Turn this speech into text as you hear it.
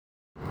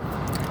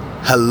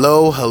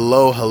Hello,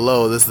 hello,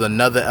 hello. This is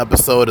another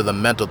episode of the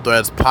Mental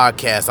Threads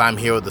podcast. I'm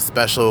here with a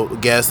special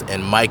guest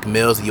and Mike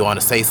Mills. You want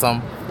to say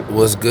something?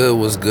 What's good?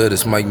 What's good?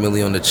 It's Mike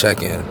Millie on the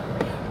check-in.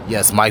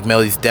 Yes, Mike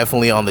Mills. He's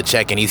definitely on the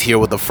check, and he's here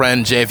with a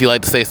friend. Jay, if you'd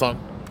like to say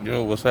something.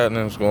 Yo, what's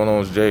happening? What's going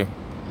on? It's Jay.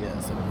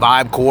 Yes,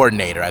 vibe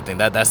coordinator. I think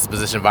that's his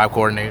position, vibe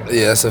coordinator.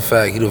 Yeah, that's a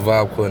fact. He the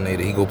vibe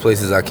coordinator. He go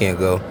places I can't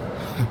go.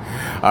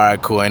 All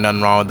right, cool. Ain't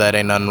nothing wrong with that.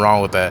 Ain't nothing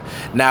wrong with that.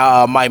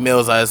 Now, Mike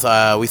Mills, as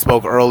we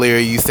spoke earlier,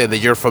 you said that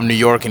you're from New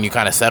York and you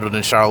kind of settled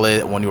in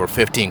Charlotte when you were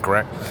 15,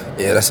 correct?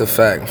 Yeah, that's a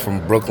fact. I'm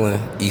from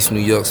Brooklyn, East New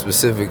York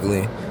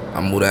specifically.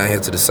 I moved down here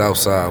to the South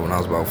Side when I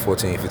was about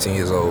 14, 15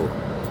 years old.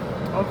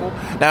 Oh, cool.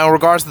 Now, in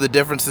regards to the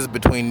differences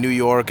between New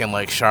York and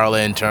like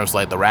Charlotte in terms of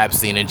like the rap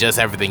scene and just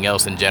everything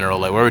else in general,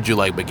 like where would you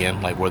like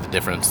begin? Like where the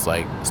difference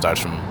like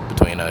starts from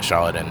between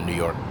Charlotte and New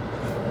York?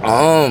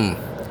 I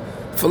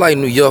feel like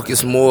New York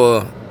is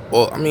more,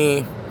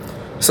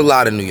 it's a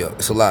lot in New York.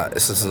 It's a lot.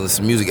 It's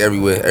music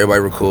everywhere.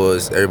 Everybody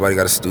records. Everybody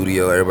got a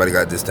studio. Everybody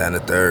got this, that, and the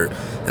third.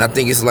 And I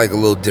think it's like a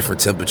little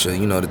different temperature.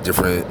 You know, the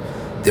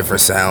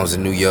different sounds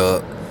in New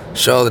York.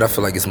 Charlotte, I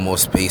feel like it's more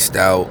spaced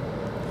out.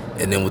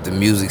 And then with the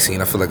music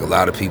scene, I feel like a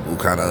lot of people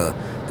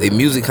their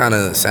music kind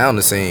of sound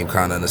the same,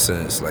 kind of in a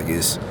sense. Like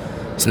it's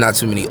not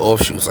too many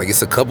offshoots. Like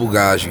it's a couple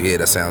guys you hear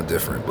that sound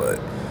different, but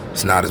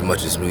it's not as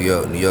much as New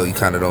York. New York, you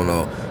kind of don't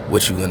know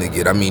what you're gonna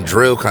get. I mean,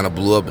 drill kind of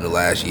blew up in the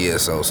last year or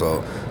so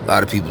a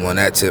lot of people on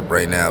that tip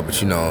right now.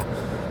 But you know,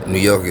 New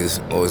York is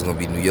always gonna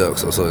be New York,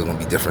 so there's gonna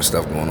be different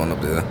stuff going on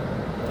up there.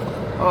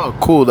 Oh,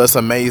 cool. That's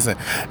amazing.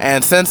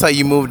 And since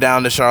you moved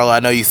down to Charlotte, I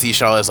know you see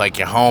Charlotte as like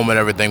your home and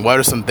everything. What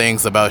are some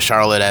things about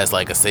Charlotte as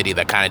like a city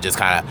that kind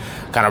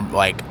of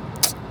like,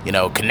 you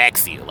know,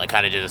 connects you? Like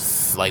kind of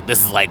just like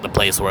this is like the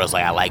place where it's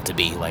like I like to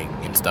be, like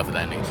and stuff of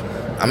that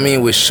nature. I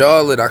mean, with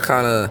Charlotte,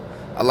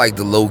 I like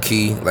the low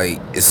key.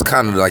 Like it's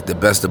kind of like the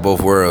best of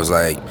both worlds.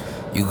 Like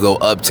you go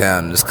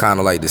uptown, and it's kind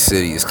of like the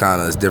city. It's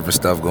different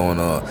stuff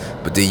going on.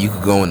 But then you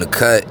could go in the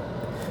cut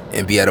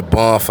and be at a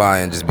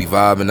bonfire and just be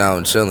vibing out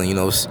and chilling. You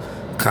know, it's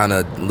kind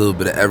of a little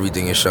bit of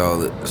everything in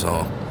Charlotte.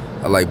 So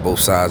I like both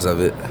sides of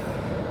it.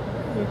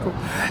 Cool.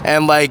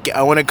 And like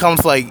when it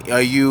comes to like,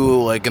 are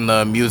you like in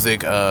the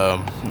music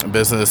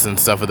business and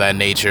stuff of that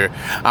nature?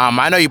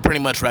 I know you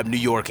pretty much rep New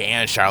York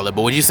and Charlotte,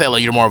 but would you say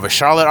like you're more of a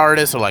Charlotte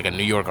artist or like a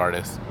New York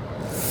artist?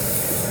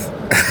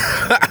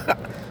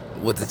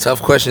 With the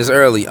tough questions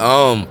early,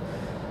 I'm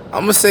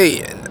gonna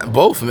say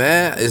both,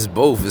 man. It's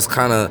both. It's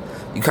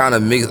you kind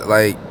of mix.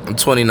 Like I'm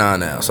 29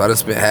 now, so I done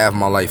spent half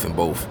my life in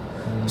both.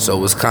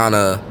 So it's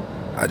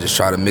I just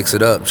try to mix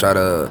it up.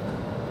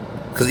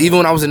 Cause even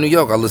when I was in New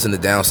York, I listened to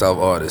down south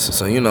artists.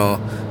 So you know,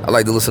 I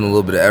like to listen to a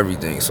little bit of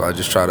everything. So I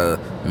just try to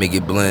make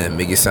it blend,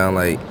 make it sound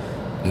like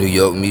New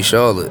York meets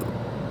Charlotte.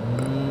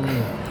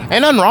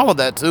 Ain't nothing wrong with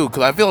that too,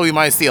 because I feel like we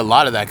might see a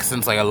lot of that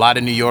since like a lot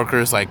of New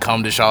Yorkers like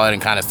come to Charlotte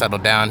and kind of settle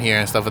down here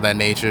and stuff of that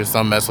nature.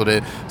 Some mess with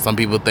it. Some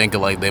people think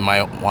like they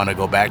might want to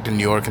go back to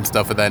New York and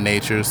stuff of that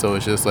nature. So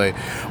it's just like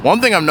one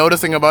thing I'm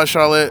noticing about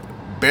Charlotte.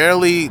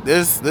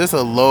 There's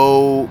a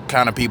low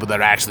kind of people that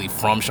are actually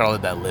from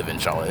Charlotte that live in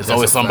Charlotte. It's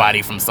always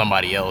somebody from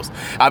somebody else.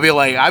 I'll be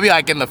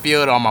like in the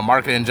field on my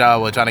marketing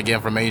job or trying to get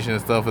information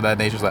and stuff of that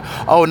nature. It's like,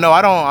 oh no,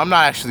 I'm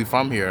not actually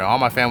from here. All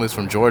my family's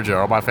from Georgia,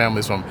 all my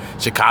family's from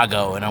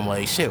Chicago, and I'm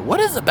like, shit,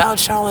 what is about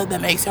Charlotte that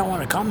makes y'all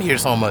want to come here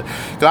so much?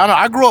 Cause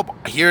I grew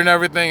up here and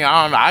everything.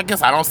 I don't know. I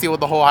guess I don't see what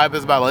the whole hype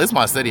is about. Like, it's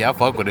my city. I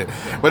fuck with it,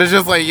 but it's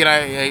just like, you know,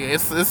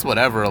 it's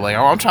whatever. Like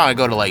I'm trying to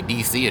go to like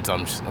DC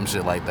or some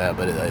shit like that,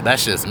 but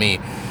that's just me.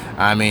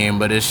 I mean,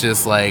 but it's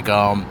just like,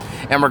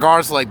 in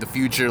regards to like the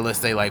future, let's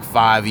say like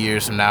 5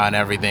 years from now and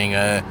everything,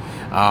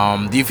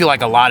 do you feel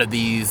like a lot of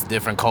these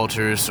different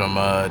cultures from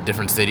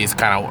different cities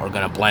kind of are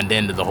going to blend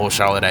into the whole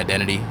Charlotte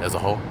identity as a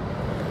whole?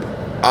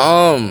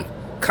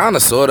 Kind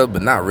of, sort of,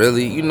 but not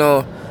really. You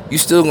know, you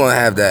still going to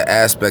have that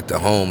aspect of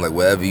home, like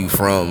wherever you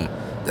from.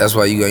 That's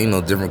why you got, you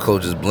know, different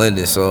cultures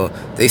blending. So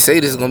they say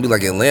this is going to be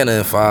like Atlanta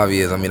in 5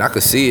 years. I mean, I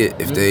could see it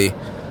if they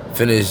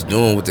finish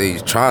doing what they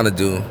trying to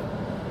do.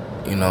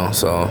 You know,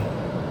 so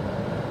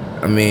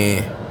I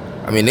mean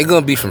they're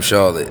gonna be from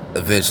Charlotte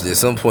eventually. At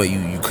some point,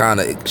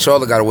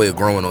 Charlotte got a way of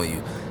growing on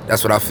you.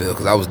 That's what I feel,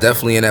 because I was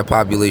definitely in that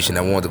population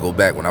that wanted to go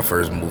back when I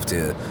first moved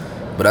here.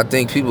 But I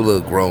think people will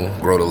grow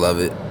to love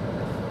it.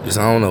 Just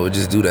I don't know, it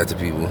just do that to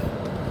people.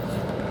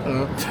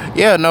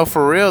 Yeah, no,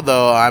 for real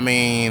though. I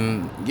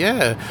mean,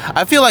 yeah,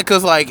 I feel like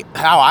because like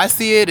how I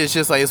see it, it's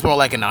just like it's more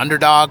like an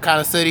underdog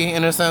kind of city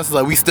in a sense.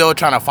 Like we still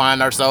trying to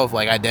find ourselves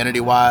like identity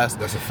wise.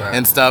 That's a fact.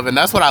 And stuff. And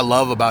that's what I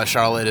love about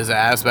Charlotte is the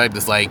aspect.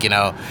 It's like, you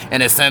know,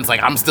 in a sense,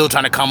 like I'm still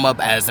trying to come up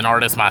as an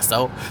artist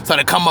myself. So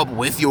to come up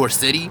with your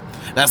city,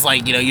 that's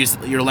like, you know,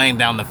 you're laying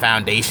down the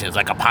foundations,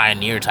 like a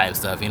pioneer type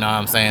stuff. You know what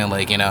I'm saying?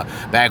 Like, you know,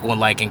 back when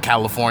like in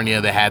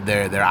California they had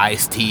their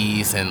iced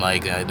teas and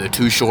like their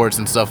Too Shorts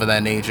and stuff of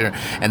that nature.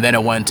 And and then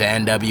it went to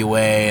NWA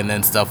and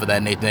then stuff of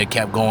that nature. It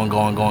kept going,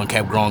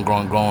 kept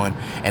growing,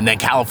 and then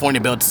California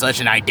built such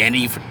an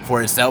identity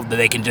for itself that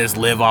they can just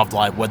live off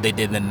like what they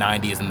did in the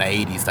 90s and the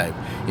 80s type.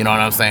 You know what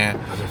I'm saying?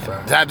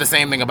 It's not the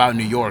same thing about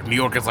New York. New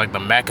York is like the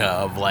mecca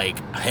of like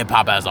hip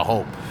hop as a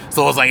whole.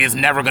 So it's like it's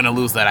never gonna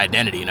lose that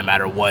identity, no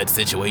matter what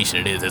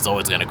situation it is. It's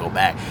always gonna go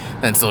back.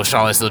 And so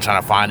Charlotte's still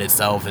trying to find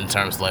itself in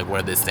terms of like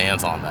where this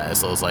stands on that.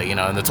 So it's like, you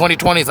know, in the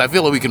 2020s, I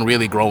feel like we can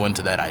really grow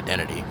into that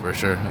identity for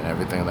sure and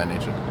everything of that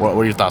nature. What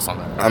are your thoughts on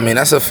that? I mean,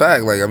 that's a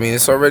fact. Like, I mean,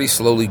 it's already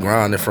slowly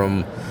grinding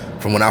from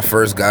when I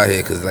first got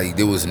here, because like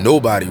there was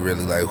nobody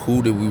really. Like,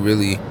 who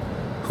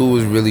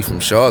was really from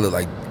Charlotte?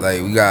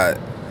 Like we got.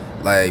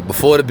 Like,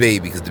 before the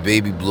Baby, because the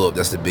Baby blew up,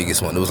 that's the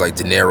biggest one. It was like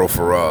De Niro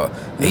Farrar,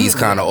 and he's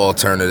kind of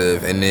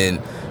alternative. And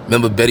then,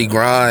 remember Betty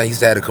Grind? He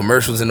used to have the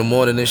commercials in the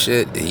morning and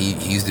shit. He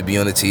used to be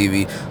on the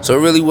TV. So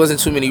it really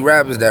wasn't too many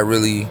rappers that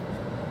really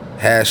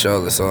had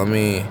Charlotte. So, I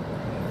mean,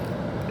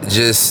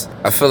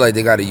 I feel like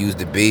they got to use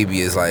the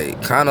Baby as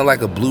like, kind of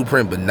like a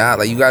blueprint, but not.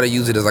 Like, you got to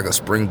use it as like a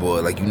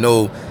springboard. Like, you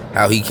know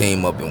how he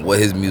came up and what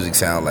his music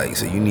sound like.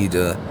 So you need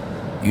to,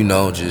 you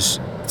know, just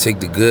take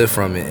the good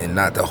from it and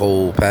not the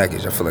whole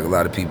package. I feel like a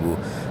lot of people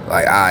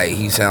like,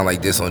 he sound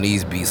like this on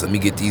these beats, let me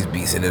get these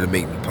beats and it'll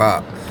make me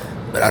pop.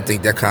 But I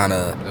think that kind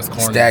of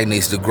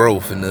stagnates the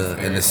growth in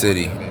the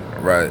city.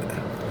 Right.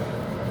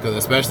 Because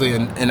especially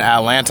in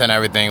Atlanta and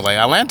everything, like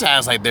Atlanta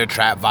has like their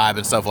trap vibe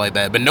and stuff like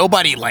that, but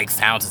nobody like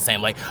sounds the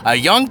same. Like a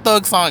Young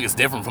Thug song is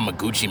different from a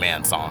Gucci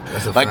Mane song.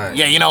 That's a like fact.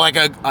 Yeah, you know, like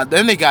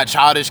then they got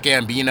Childish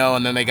Gambino,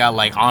 and then they got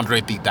like Andre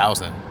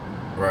 3000.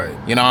 Right.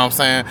 You know what I'm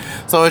saying?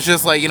 So it's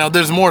just like, you know,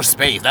 there's more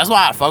space. That's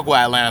why I fuck with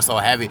Atlanta so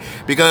heavy,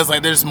 because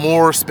like there's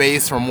more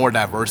space for more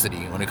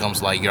diversity when it comes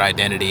to like your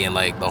identity and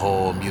like the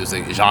whole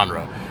music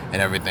genre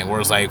and everything.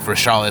 Whereas like for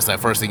Charlotte, it's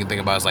like first thing you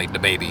think about is like the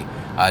Baby,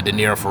 De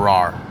Niro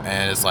Farrar,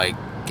 and it's like,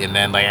 and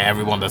then like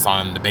everyone that's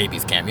on the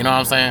Baby's camp. You know what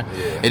I'm saying?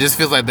 Yeah. It just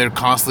feels like they're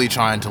constantly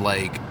trying to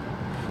like,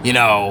 you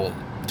know,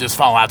 just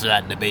follow after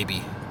that the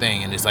Baby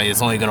thing, and it's like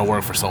it's only gonna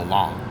work for so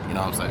long. You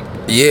know what I'm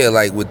saying? Yeah,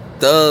 like with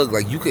Thug,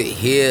 like you could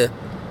hear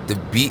the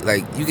beat,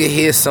 like you can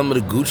hear some of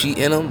the Gucci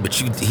in him, but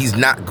he's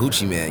not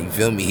Gucci Mane. You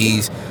feel me?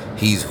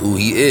 He's who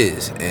he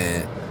is,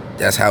 and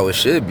that's how it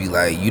should be.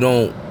 Like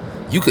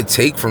you could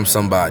take from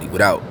somebody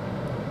without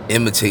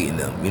imitating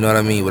them. You know what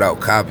I mean?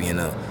 Without copying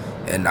them.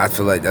 And I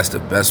feel like that's the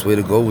best way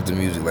to go with the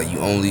music. Like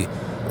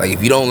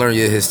if you don't learn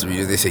your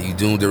history, they say you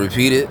doomed to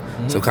repeat it.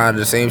 Mm-hmm. So kind of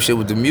the same shit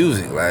with the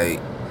music. Like,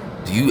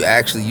 do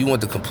you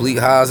want the complete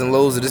highs and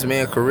lows of this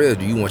man's career? Or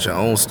do you want your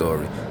own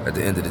story at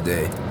the end of the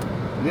day?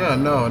 Yeah,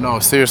 no,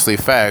 seriously,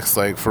 facts,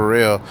 like, for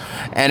real.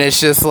 And it's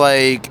just,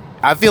 like,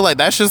 I feel like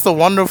that's just the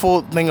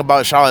wonderful thing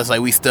about Charlotte. It's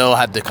like we still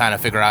have to kind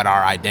of figure out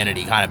our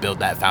identity, kind of build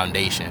that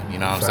foundation, you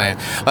know what I'm saying?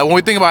 Like, when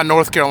we think about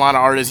North Carolina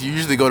artists, you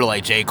usually go to,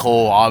 like, J.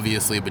 Cole,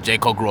 obviously, but J.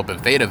 Cole grew up in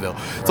Fayetteville.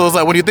 Right. So it's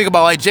like, when you think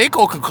about, like, J.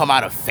 Cole could come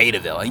out of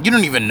Fayetteville, and you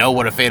didn't even know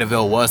what a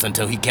Fayetteville was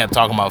until he kept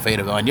talking about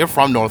Fayetteville, and you're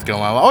from North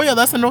Carolina. Like, oh, yeah,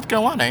 that's in North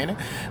Carolina, ain't it?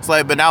 It's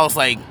like, but now it's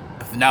like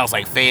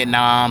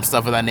Fayetteville,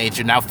 stuff of that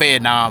nature. Now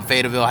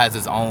Fayetteville has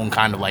its own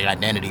kind of like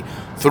identity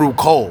through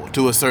Cole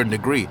to a certain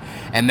degree.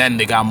 And then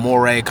they got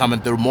Morey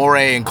coming through.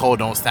 Morey and Cole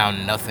don't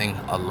sound nothing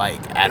alike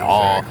at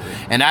all.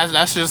 And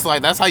that's just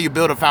like, that's how you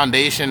build a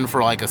foundation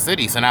for like a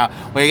city. So now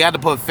when you got to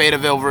put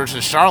Fayetteville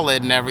versus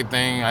Charlotte and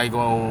everything, I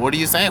go, what do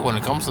you say when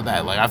it comes to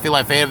that? Like, I feel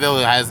like Fayetteville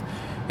has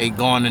it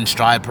going in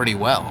stride pretty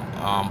well.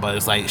 But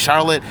it's like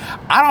Charlotte,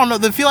 I don't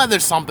know. I feel like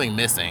there's something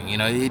missing. You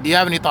know, do you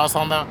have any thoughts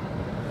on that?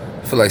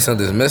 I feel like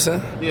something's missing?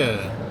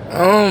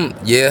 Yeah.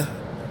 Yeah.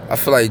 I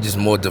feel like just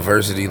more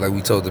diversity, like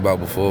we talked about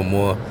before,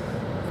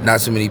 not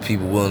too many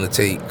people willing to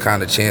take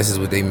kind of chances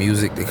with their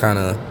music. They kind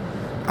of,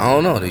 I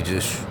don't know, they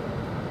just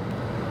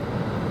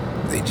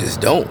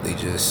don't. They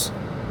just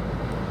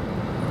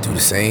do the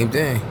same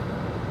thing.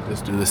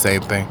 Just do the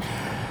same thing.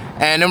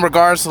 And in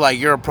regards to like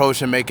your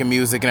approach in making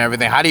music and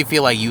everything, how do you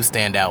feel like you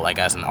stand out like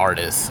as an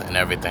artist and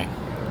everything?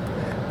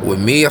 With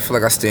me, I feel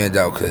like I stand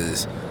out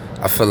because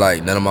I feel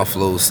like none of my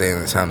flows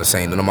sound the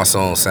same. None of my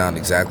songs sound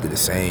exactly the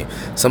same.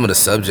 Some of the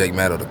subject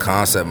matter, the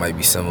concept might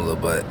be similar,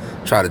 but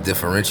try to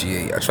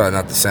differentiate. I try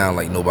not to sound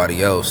like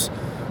nobody else,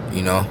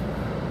 you know?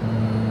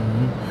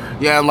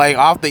 Yeah, like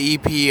off the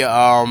EP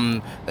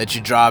that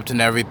you dropped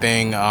and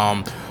everything,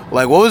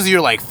 like what was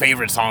your like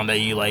favorite song that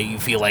you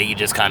feel like you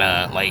just kind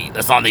of like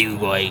the song that you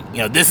like, you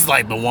know, this is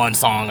like the one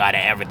song out of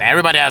everything.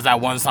 Everybody has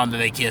that one song that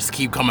they just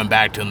keep coming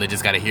back to and they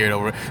just gotta hear it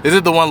over. Is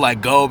it the one like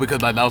Go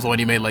because like that was the one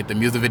you made like the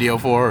music video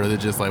for, or is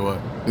it just like what?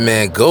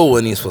 Man, Go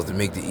wasn't even supposed to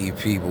make the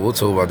EP, but we'll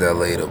talk about that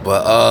later.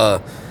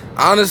 But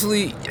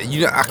honestly,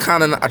 you know, I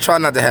try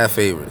not to have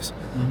favorites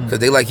because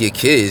they like your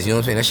kids. You know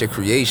what I'm saying? That's your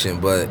creation.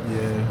 But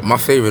my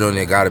favorite on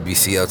there gotta be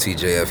CLT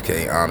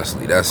JFK.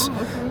 Honestly,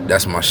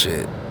 that's my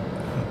shit.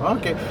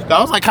 Okay,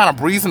 I was like kind of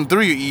breezing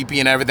through your EP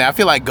and everything. I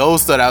feel like Go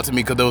stood out to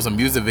me because there was a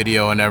music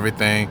video and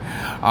everything.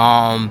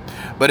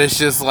 But it's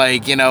just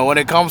like, you know, when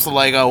it comes to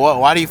like,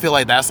 why do you feel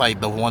like that's like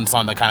the one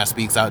song that kind of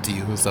speaks out to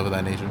you and stuff of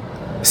that nature?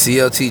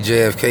 CLT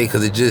JFK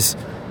because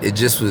it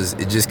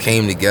just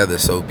came together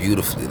so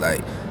beautifully. Like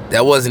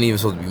that wasn't even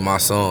supposed to be my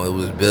song. It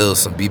was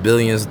Bill's, B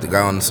Billions, the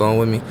guy on the song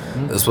with me.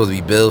 Mm-hmm. It was supposed to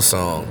be Bill's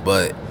song,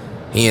 but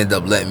he ended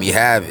up letting me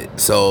have it.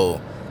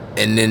 So,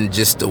 and then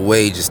just the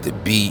way, just the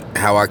beat,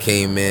 how I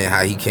came in,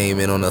 how he came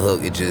in on the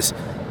hook, it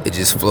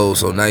just flowed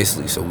so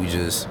nicely. So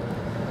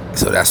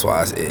that's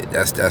why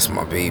that's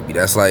my baby.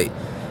 That's like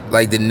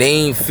the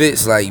name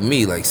fits like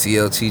me, like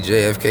CLT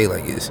JFK,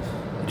 like it's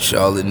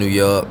Charlotte, New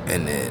York,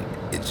 and then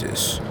it's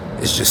just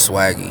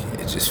swaggy.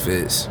 It just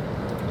fits.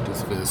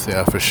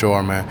 Yeah, for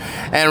sure, man.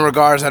 And in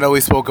regards, I know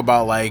we spoke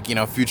about like, you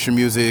know, future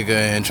music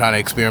and trying to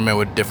experiment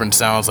with different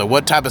sounds. Like,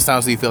 what type of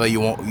sounds do you feel like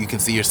you can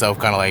see yourself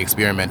kind of like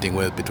experimenting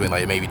with between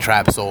like maybe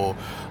trap, soul,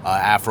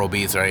 Afro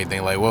beats or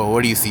anything? Like,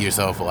 what do you see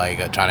yourself like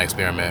trying to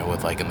experiment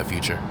with like in the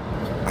future?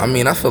 I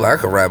mean, I feel like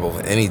I could rap over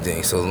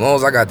anything. So as long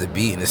as I got the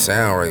beat and the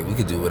sound right, we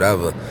could do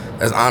whatever.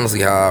 That's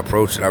honestly how I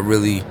approach it. I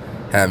really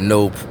have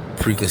no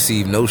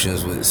preconceived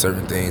notions with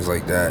certain things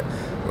like that.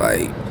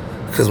 Like,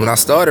 because when I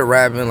started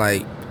rapping,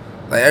 like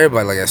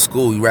everybody, like at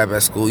school, you rap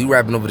at school, you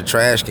rapping over the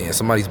trash can.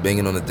 Somebody's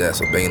banging on the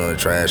desk or banging on the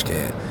trash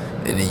can.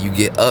 And then you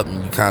get up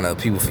and you kind of,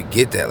 people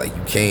forget that. Like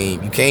you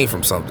came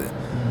from something.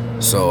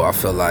 So I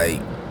feel like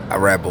I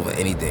rap over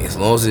anything. As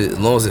long as it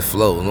flows,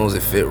 as long as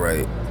it fit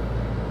right.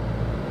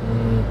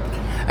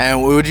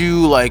 And would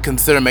you like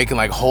consider making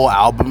like whole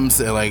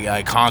albums and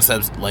like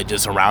concepts like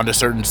just around a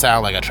certain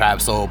sound, like a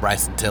trap soul,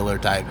 Bryson Tiller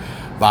type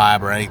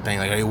vibe or anything?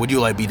 Like, would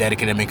you like be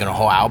dedicated to making a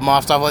whole album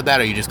off stuff like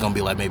that, or are you just gonna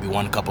be like maybe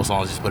one couple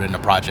songs, just put it in a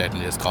project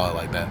and just call it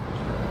like that?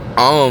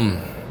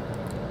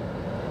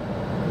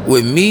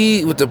 With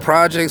me, with the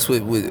projects,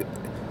 with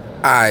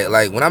I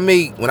like when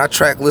I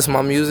track list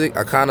my music,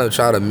 I kind of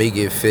try to make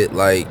it fit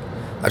like.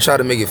 I try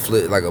to make it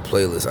flip like a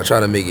playlist. I try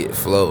to make it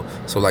flow.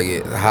 So like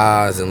it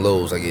highs and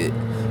lows, like it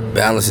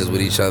balances with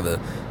each other.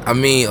 I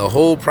mean, a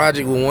whole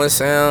project with one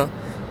sound,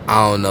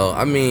 I don't know.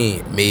 I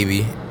mean,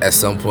 maybe at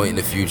some point in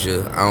the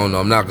future. I don't know.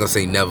 I'm not gonna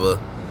say never,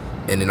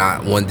 and then I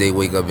one day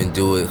wake up and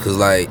do it. Cause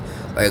like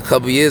a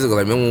couple years ago,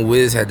 like remember when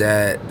Wiz had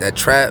that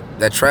trap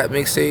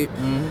mixtape?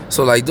 Mm-hmm.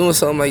 So like doing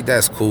something like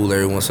that's cool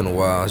every once in a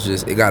while. It's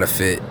just it gotta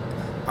fit.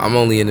 I'm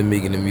only into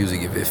making the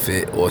music if it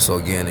fit or it's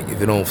organic. If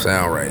it don't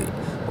sound right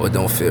or it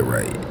don't fit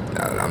right,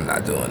 I'm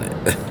not doing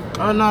it.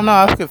 Oh, no,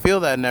 I can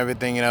feel that and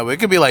everything, you know, but it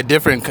could be like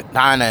different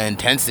kind of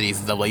intensities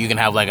and stuff. Like you can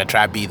have like a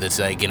trap beat that's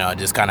like, you know,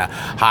 just kind of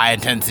high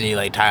intensity,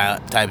 like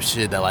type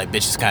shit that like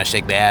bitches kind of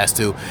shake their ass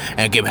to, and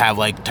it could have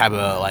like type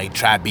of like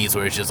trap beats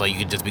where it's just like you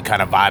could just be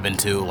kind of vibing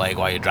to like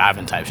while you're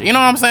driving type shit. You know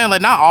what I'm saying?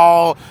 Like not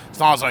all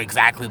songs are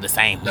exactly the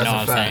same. You know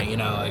what I'm saying? You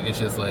know, like it's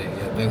just like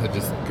things that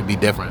just could be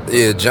different.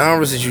 Yeah,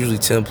 genres is usually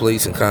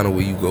templates and kind of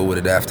where you go with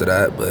it after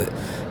that. But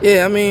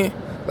yeah, I mean,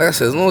 like I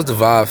said, as long as the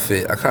vibe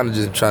fit, I kind of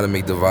just try to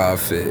make the vibe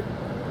fit.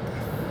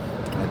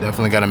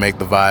 Definitely got to make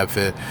the vibe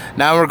fit.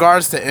 Now, in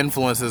regards to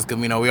influences,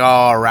 because, you know, we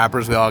all are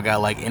rappers. We all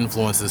got, like,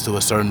 influences to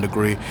a certain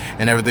degree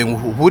and everything.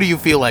 Who do you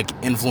feel like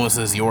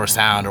influences your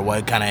sound, or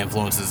what kind of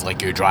influences,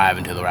 like, your drive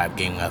into the rap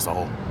game as a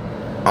whole?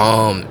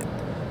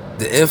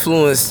 The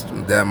influence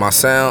that my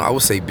sound, I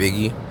would say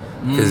Biggie.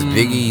 Because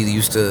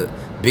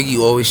Biggie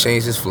always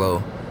changed his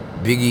flow.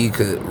 Biggie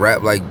could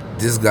rap like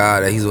this guy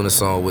that he's on the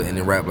song with and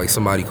then rap like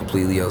somebody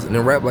completely else and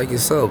then rap like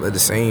himself at the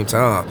same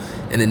time.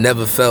 And it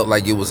never felt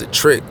like it was a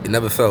trick. It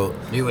never felt...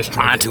 He was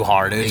trying too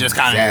hard. It was just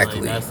kind of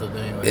like, that's the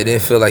thing. It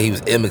didn't feel like he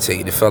was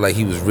imitating. It felt like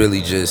he was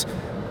really just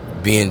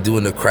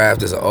doing the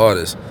craft as an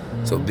artist.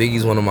 So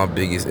Biggie's one of my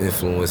biggest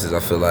influences.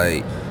 I feel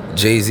like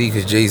Jay-Z,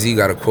 because Jay-Z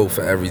got a quote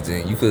for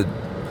everything. You could...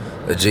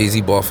 A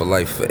Jay-Z bar for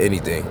life for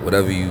anything.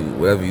 Whatever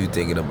you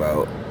thinking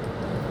about.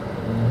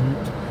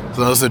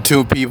 So those are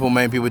two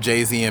main people,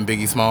 Jay-Z and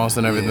Biggie Smalls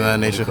and everything of that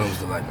nature. When it comes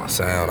to like my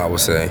sound, I would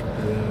say,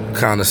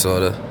 kind of,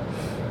 sort of.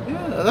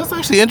 Yeah, that's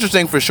actually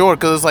interesting for sure,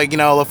 because it's like, you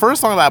know, the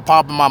first song that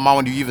popped in my mind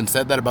when you even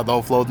said that about the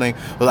whole flow thing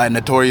was like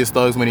Notorious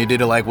Thugs, when he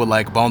did it like with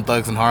like Bone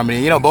Thugs and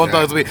Harmony. You know, Bone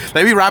Thugs,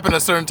 they be rapping a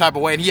certain type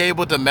of way, and he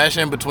able to mesh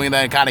in between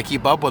that and kind of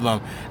keep up with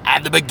them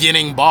at the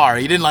beginning bar.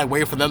 He didn't like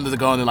wait for them to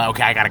go and they're like,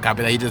 okay, I gotta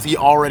copy that. He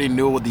already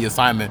knew what the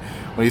assignment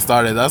when he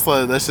started. That's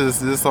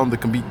just something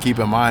to keep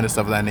in mind and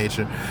stuff of that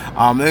nature.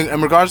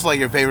 In regards to like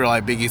your favorite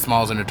like Biggie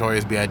Smalls and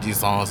Notorious B.I.G.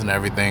 songs and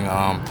everything,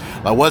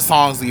 like what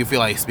songs do you feel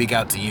like speak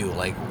out to you,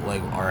 like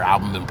or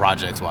albums and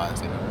projects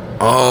wise? You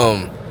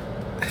know?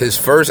 His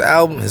first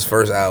album, because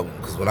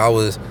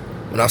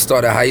when I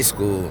started high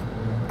school,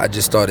 I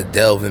just started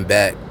delving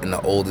back in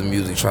the older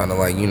music, trying to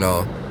like, you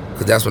know,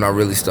 because that's when I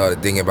really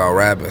started thinking about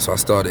rapping. So I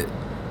started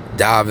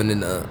diving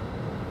into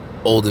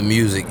older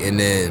music, and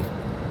then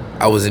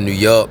I was in New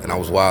York and I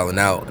was wilding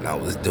out and I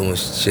was doing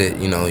shit,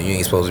 you know, you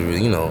ain't supposed to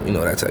really, you know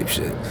that type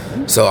shit.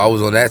 So I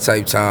was on that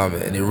type time,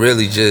 and it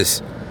really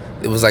just,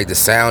 it was like the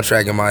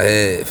soundtrack in my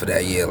head for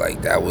that year.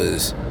 Like that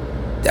was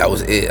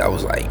it. I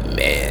was like,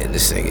 man,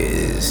 this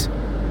is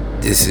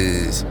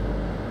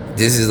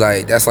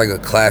like, that's like a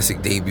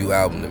classic debut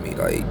album to me.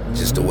 Like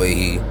just the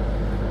way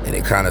and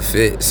it kind of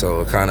fit. So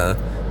it kind of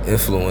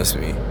influenced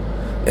me.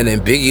 And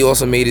then Biggie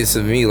also made it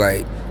to me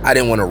like, I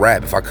didn't want to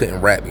rap if I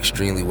couldn't rap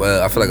extremely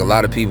well. I feel like a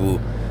lot of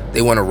people,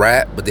 they want to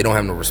rap, but they don't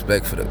have no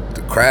respect for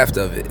the craft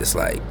of it. It's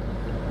like,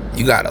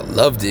 you gotta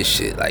love this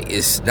shit. Like,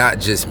 it's not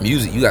just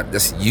music.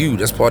 That's you.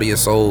 That's part of your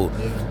soul.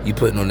 You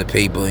putting on the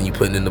paper and you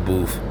putting in the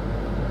booth.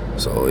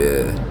 So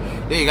yeah.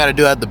 Yeah, you got to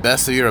do it at the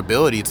best of your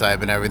ability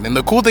type and everything.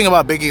 The cool thing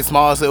about Biggie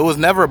Smalls, it was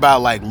never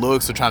about like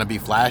looks or trying to be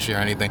flashy or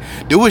anything.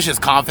 Dude was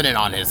just confident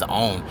on his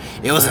own.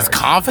 It was his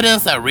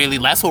confidence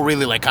that's what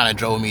really like kind of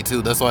drove me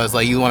too. That's why it's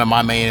like he's one of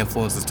my main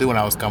influences too when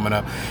I was coming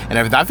up and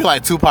everything. I feel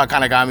like Tupac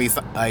kind of got me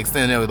like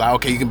sitting there with like,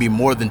 okay, you can be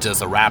more than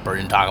just a rapper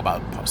and talk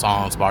about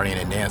songs, partying,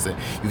 and dancing.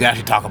 You can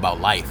actually talk about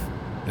life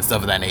and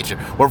stuff of that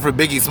nature. Or for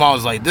Biggie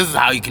Smalls, like, this is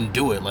how you can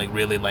do it, like,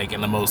 really, like,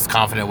 in the most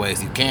confident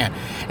ways you can.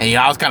 And, you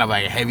know, I was kind of,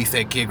 like, a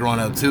heavy-set kid growing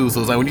up, too.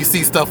 So it's like, when you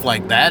see stuff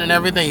like that and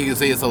everything, you can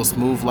see it so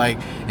smooth, like,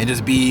 and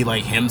just be,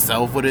 like,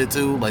 himself with it,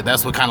 too. Like,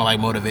 that's what kind of, like,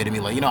 motivated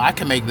me. Like, you know, I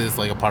can make this,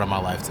 like, a part of my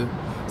life, too.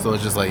 So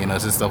it's just, like, you know,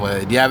 it's just stuff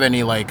like that. Do you have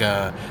any, like,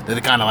 that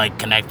kind of, like,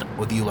 connect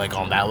with you, like,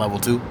 on that level,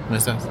 too, in a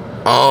sense?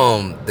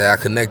 That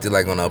I connected,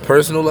 like, on a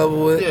personal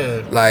level with?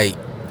 Yeah. Like,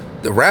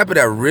 the rapper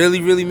that really,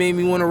 really made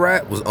me want to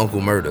rap was Uncle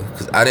Murder.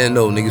 Because I didn't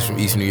know niggas from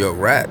East New York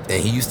rap.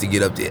 And he used to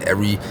get up there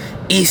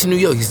East New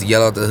York, he used to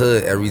yell out the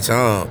hood every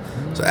time.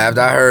 So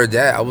after I heard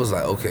that, I was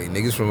like, okay,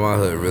 niggas from my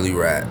hood really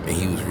rap. And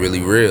he was really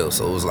real.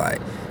 So it was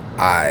like,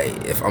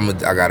 if I want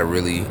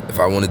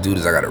to do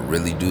this, I gotta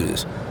really do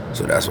this.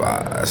 So that's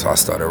why I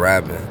started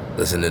rapping,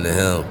 listening to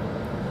him.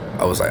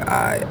 I was like,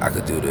 I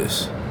could do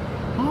this.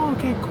 Oh,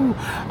 okay, cool.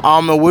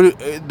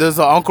 What does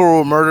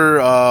Uncle Murder?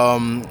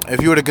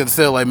 If you were to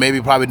consider, like, maybe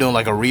probably doing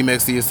like a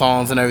remix of your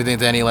songs and everything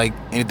to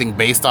anything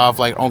based off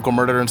like Uncle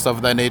Murder and stuff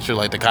of that nature,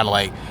 like to kind of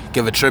like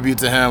give a tribute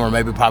to him, or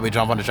maybe probably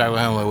jump on the track with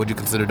him. Like, would you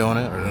consider doing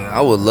it? Or?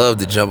 I would love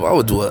to jump. I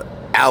would do an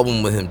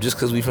album with him just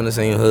because we from the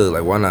same hood.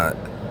 Like, why not?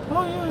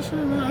 Oh yeah,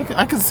 sure, man.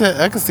 I can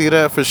see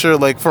that for sure.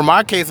 Like for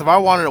my case, if I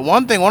wanted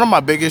one of my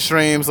biggest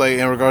dreams, like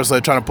in regards to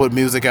like trying to put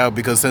music out,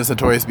 because since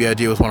Notorious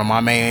B.I.G. was one of my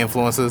main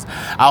influences,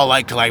 I would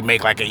like to like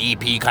make like an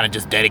EP kind of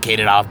just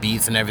dedicated off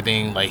beats and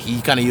everything. Like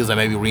he kind of used like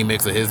maybe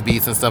remix of his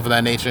beats and stuff of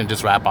that nature and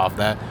just rap off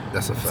that.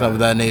 That's a fact. Stuff of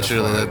that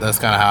nature. That's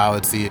kind of how I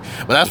would see it.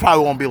 But that's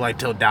probably won't be like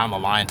till down the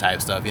line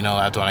type stuff. You know,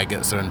 that's when I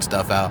get certain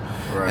stuff out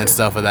and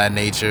stuff of that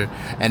nature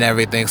and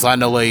everything. So I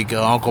know like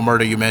Uncle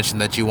Murder, you mentioned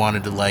that you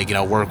wanted to like, you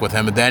know, work with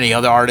him. And then any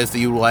other artists that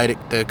you would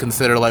like to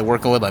consider like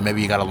working with? Like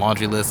maybe you got a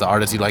laundry list of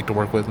artists you'd like to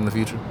work with in the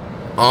future?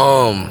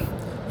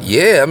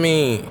 Yeah, I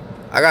mean,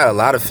 I got a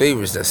lot of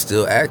favorites that's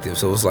still active,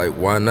 so it's like,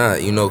 why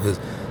not? You know, because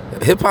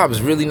hip-hop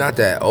is really not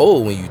that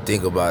old when you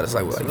think about it. It's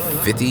like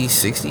 50,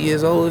 60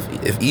 years old,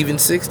 if even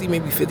 60,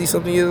 maybe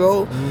 50-something years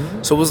old.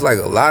 Mm-hmm. So it's like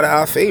a lot of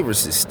our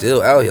favorites is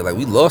still out here. Like,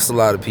 we lost a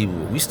lot of people,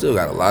 but we still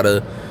got a lot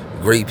of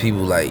great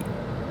people, like,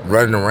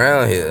 running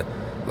around here.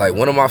 Like,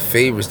 one of my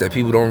favorites that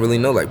people don't really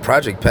know, like,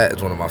 Project Pat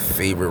is one of my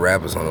favorite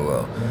rappers on the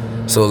low.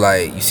 So,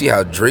 like, you see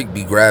how Drake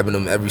be grabbing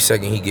him every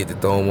second he get to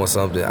throw him on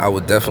something. I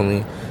would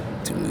definitely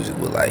do music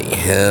with, like,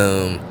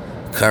 him.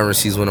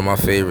 Currency's one of my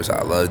favorites.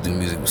 I love to do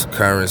music with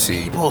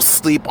Currency. People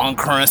sleep on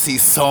Currency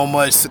so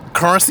much.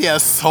 Currency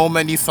has so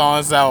many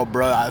songs out,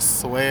 bro. I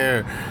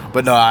swear.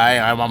 But no,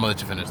 I'm gonna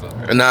let you finish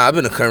though. Nah, I've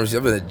been a Currency.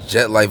 I've been a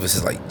Jet Lifer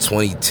since like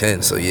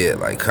 2010. So yeah,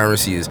 like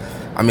Currency is.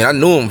 I mean, I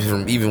knew him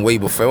from even way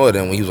before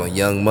then when he was on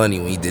Young Money,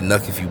 when he did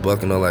Nuck If You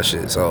Buck and all that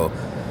shit. So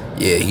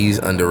yeah, he's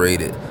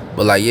underrated.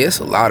 But like, yeah, it's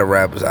a lot of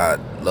rappers I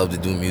love to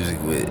do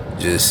music with.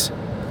 Just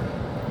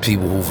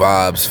people who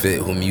vibes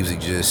fit, who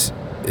music just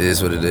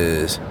is what it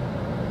is.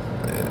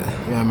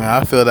 Yeah, man,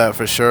 I feel that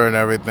for sure and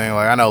everything.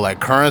 Like, I know, like,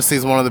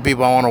 Currency's one of the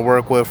people I want to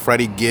work with.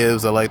 Freddie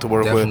Gibbs, I like to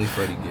work Definitely with.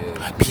 Freddie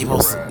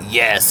Gibbs.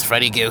 Yes,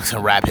 Freddie Gibbs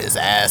can rap his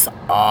ass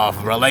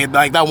off, bro. Like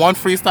that one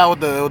freestyle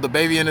with the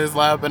baby in his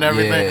lap and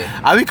everything.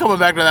 Yeah. I be coming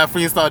back to that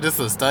freestyle just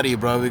to study,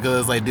 bro,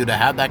 because, like, dude, to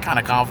have that kind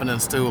of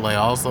confidence, too, like,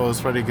 also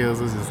as Freddie Gibbs,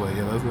 is just, like,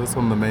 yeah, that's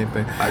one of the main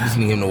things. I just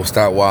need him to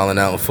stop wilding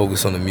out and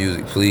focus on the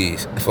music,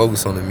 please.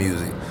 Focus on the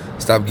music.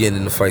 Stop getting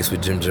in the fights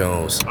with Jim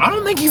Jones. I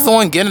don't think he's the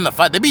one getting in the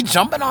fight. They be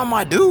jumping on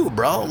my dude,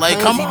 bro. Like,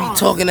 come on. He be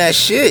talking that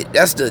shit.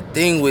 That's the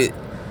thing with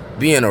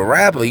being a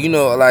rapper. You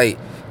know, like,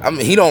 I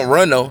mean, he don't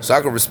run though, so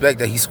I can respect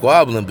that he's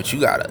squabbling. But you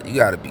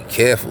gotta be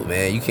careful,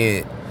 man. You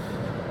can't.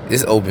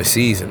 It's open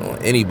season on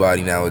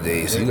anybody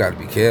nowadays, so you gotta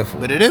be careful.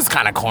 But it is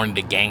kind of corny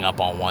to gang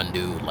up on one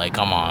dude. Like,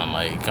 come on.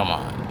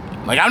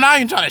 Like, I'm not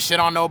even trying to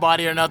shit on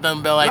nobody or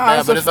nothing, but like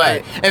that. But it's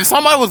like, if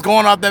somebody was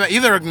going off them,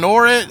 either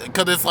ignore it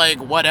because it's like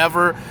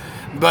whatever.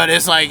 But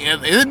it's like,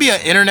 it'd be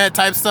an internet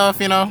type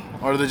stuff, you know?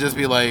 Or it'd just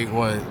be like,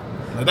 what?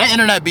 Like, that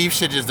internet beef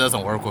shit just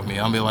doesn't work with me.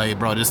 I'll be like,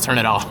 bro, just turn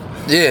it off.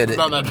 Yeah, It's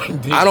not that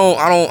big deal. I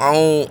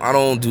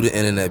don't do the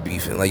internet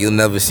beefing. Like, you'll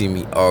never see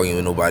me arguing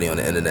with nobody on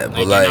the internet.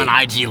 But like, like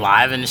on IG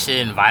Live and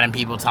shit, inviting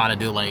people trying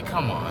to do, like,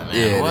 come on, man.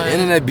 yeah, what? the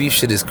internet beef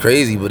shit is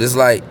crazy, but it's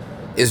like,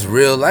 it's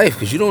real life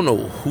because you don't know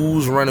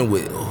who's running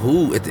with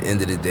who at the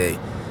end of the day.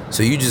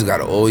 So you just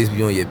gotta always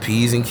be on your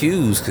P's and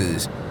Q's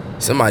because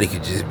somebody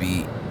could just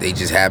be, they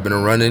just happen to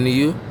run into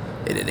you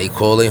and then they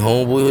call their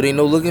homeboy who they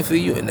know looking for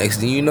you, and next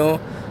thing you know,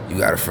 you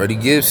got a Freddie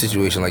Gibbs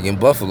situation like in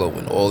Buffalo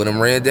when all of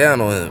them ran down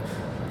on him.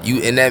 You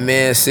in that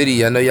man's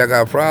city, I know y'all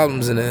got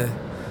problems in there.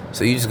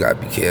 So you just gotta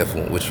be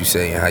careful what you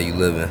say and how you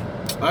living.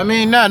 I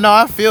mean, no,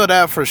 I feel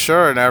that for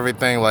sure and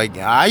everything. Like,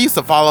 I used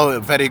to follow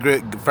Freddie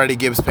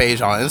Gibbs'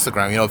 page on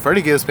Instagram. You know,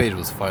 Freddie Gibbs' page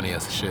was funny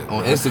as shit.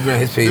 On Instagram,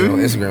 his page on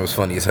Instagram was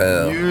funny as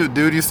hell.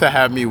 Dude used to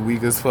have me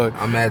weak as fuck.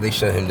 I'm mad they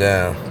shut him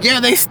down. Yeah,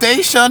 they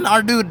stay shutting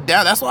our dude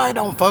down. That's why I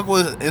don't fuck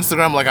with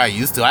Instagram like I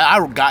used to.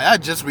 I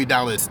just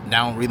downloaded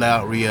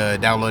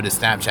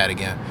Snapchat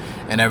again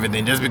and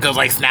everything, just because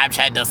like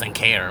Snapchat doesn't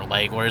care.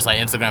 Like, whereas like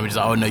Instagram is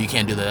just, oh no, you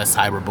can't do that. That's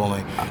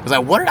cyberbullying. It's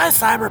like, what did I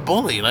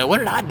cyberbully? Like, what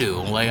did I do?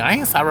 Like, I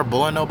ain't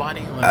cyberbullying nobody.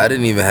 Like, I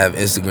didn't even have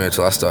Instagram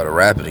until I started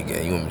rapping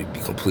again. You want me to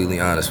be completely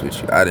honest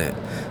with you? I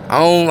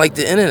don't like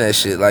the internet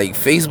shit. Like,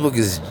 Facebook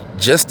is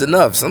just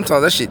enough.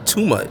 Sometimes that shit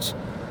too much.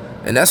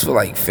 And that's for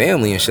like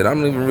family and shit. I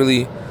don't even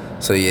really.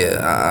 So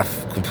yeah,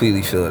 I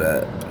completely feel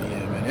that.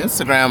 Yeah, man.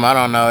 Instagram, I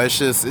don't know. It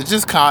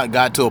just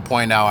got to a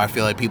point now where I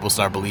feel like people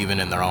start believing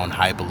in their own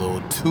hype a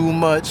little too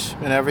much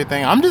and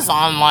everything. I'm just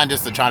online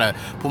just to try to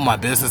put my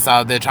business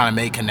out there, trying to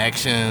make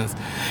connections,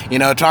 you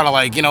know, trying to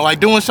like, you know, like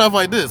doing stuff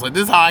like this. Like,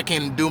 this is how I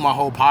can do my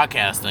whole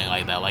podcast thing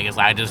like that. Like, it's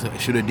like I just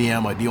shoot a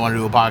DM, like, do you want to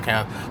do a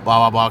podcast? Blah,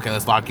 blah, blah. Okay,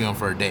 let's lock you in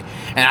for a day.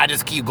 And I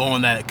just keep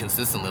going that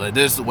consistently. Like,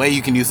 there's a way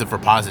you can use it for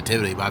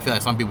positivity, but I feel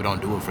like some people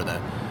don't do it for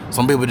that.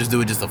 Some people just do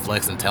it just to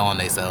flex and tell on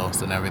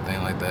themselves and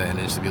everything like that, and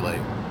it should be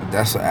like...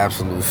 That's an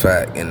absolute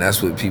fact, and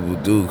that's what people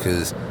do,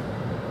 because,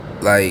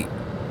 like,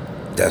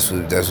 that's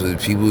what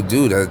people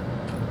do. That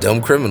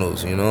dumb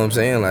criminals, you know what I'm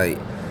saying? Like,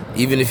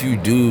 even if you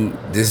do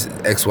this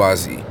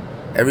XYZ,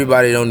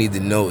 everybody don't need to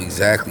know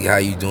exactly how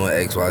you doing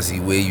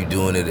XYZ, where you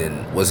doing it,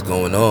 and what's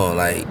going on.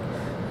 Like,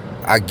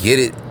 I get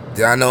it.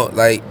 I know,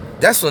 like,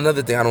 that's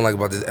another thing I don't like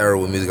about this era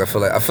with music.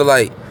 I feel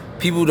like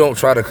people don't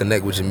try to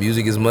connect with your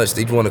music as much.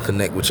 They want to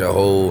connect with your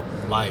whole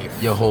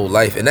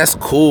life. And that's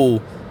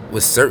cool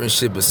with certain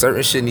shit, but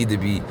certain shit need to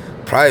be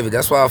private.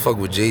 That's why I fuck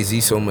with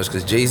Jay-Z so much,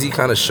 because Jay-Z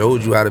kind of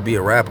showed you how to be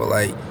a rapper.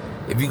 Like,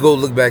 if you go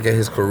look back at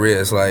his career,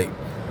 it's like,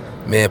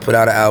 man, put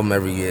out an album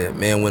every year.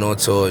 Man went on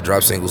tour,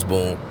 dropped singles,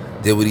 boom.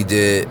 Did what he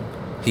did,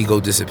 he go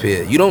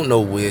disappear. You don't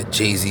know where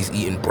Jay-Z's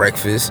eating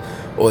breakfast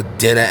or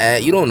dinner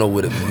at. You don't know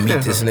where to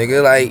meet this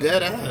nigga.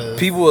 Like,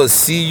 people will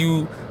see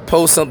you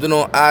post something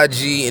on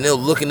IG and they'll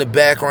look in the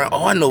background.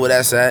 Oh, I know where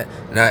that's at.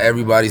 Now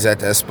everybody's at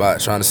that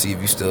spot trying to see if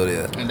you're still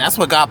there. And that's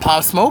what got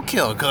Pop Smoke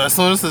killed. Because as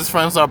soon as his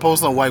friends started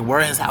posting like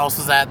where his house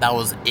was at, that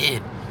was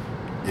it.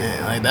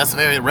 Yeah, like that's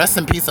very rest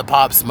in peace of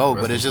Pop Smoke.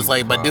 But it's just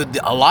like, but dude,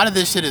 a lot of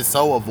this shit is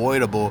so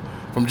avoidable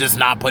from just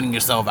not putting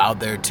yourself out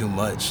there too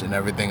much and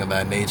everything of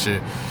that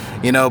nature.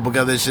 You know,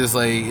 because it's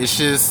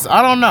just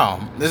I don't know.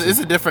 It's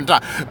a different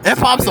time. Hip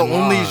hop's the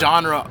only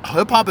genre.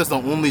 Hip hop is the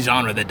only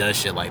genre that does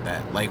shit like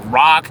that. Like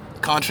rock,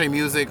 country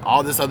music,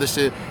 all this other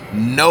shit,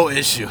 no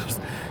issues.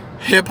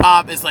 Hip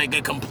hop is like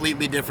a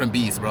completely different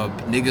beast, bro.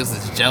 Niggas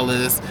is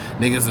jealous,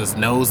 niggas is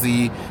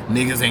nosy,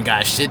 niggas ain't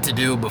got shit to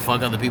do but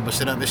fuck other people's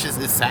shit up.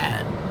 It's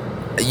sad.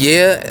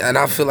 Yeah, and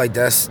I feel like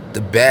that's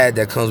the bad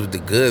that comes with the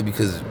good,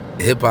 because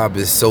hip hop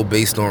is so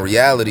based on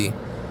reality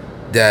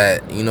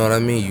that, you know what I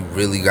mean, you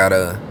really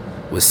gotta,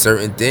 with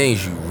certain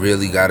things, you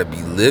really gotta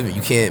be living.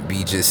 You can't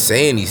be just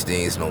saying these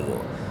things no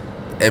more.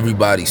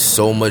 Everybody's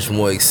so much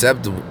more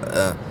acceptable.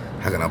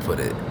 How can I put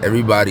it?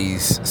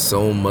 Everybody's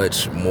so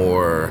much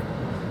more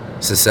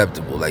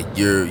susceptible. Like,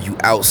 you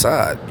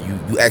outside,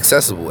 you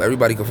accessible.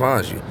 Everybody can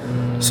find you.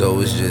 So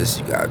it's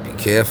just, you gotta be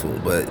careful.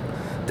 But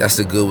that's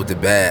the good with the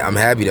bad. I'm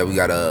happy that we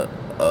got a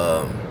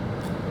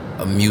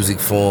music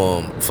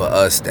form for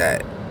us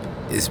that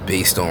is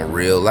based on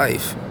real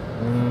life.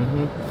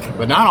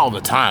 But not all the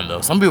time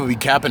though. Some people be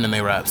capping in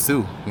their raps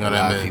too. You know what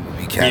I mean? People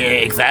be capping. Yeah,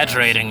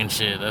 exaggerating and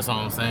shit. That's all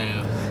I'm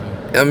saying.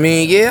 I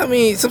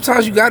mean,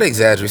 sometimes you gotta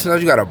exaggerate.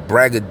 Sometimes you gotta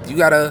brag.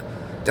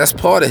 That's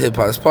part of hip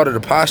hop. It's part of the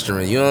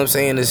posturing. You know what I'm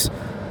saying?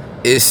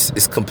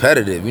 It's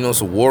competitive. You know, it's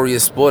a warrior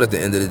sport at the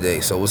end of the day.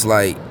 So it's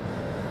like,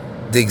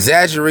 the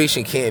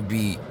exaggeration can't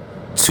be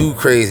too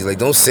crazy. Like,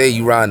 don't say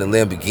you riding the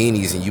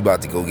Lamborghinis and you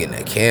about to go get in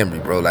that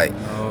Camry, bro. Like,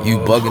 you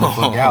bugging the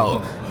fuck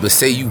out. But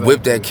say you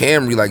whip that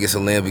Camry like it's a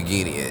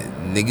Lamborghini,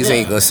 and niggas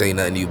ain't gonna say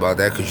nothing to you about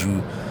that, because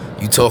you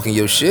talking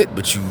your shit,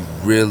 but you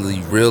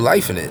really real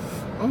life in it.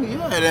 Oh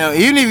yeah,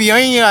 even if you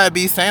ain't gotta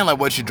be saying like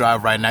what you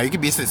drive right now, you could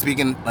be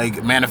speaking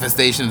like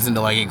manifestations into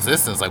like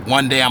existence. Like,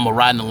 one day I'm gonna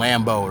ride in a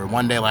Lambo, or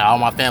one day like all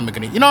my family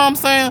can eat. You know what I'm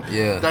saying?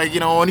 Yeah. Like,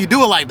 you know, when you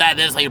do it like that,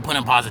 that's like you're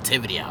putting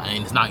positivity out,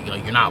 and it's not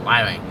like you're not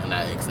lying in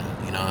that extent.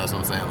 You know, that's what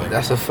I'm saying. Like,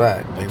 that's a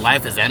fact. Like,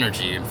 life is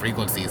energy and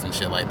frequencies and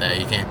shit like that.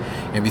 You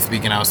can't be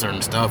speaking out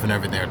certain stuff and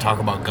everything, or talk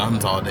about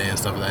guns all day and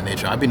stuff of that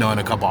nature. I be knowing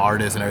a couple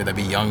artists and everything that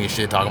be young as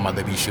shit, talking about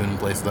they be shooting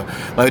places.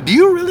 Like, do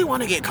you really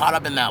want to get caught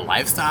up in that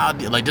lifestyle?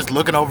 Like, just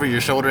looking over your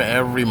shoulder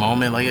every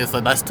moment, like, it's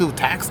like, that's too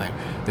taxing.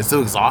 It's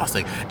too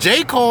exhausting.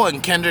 J. Cole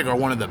and Kendrick are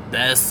one of the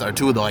best, or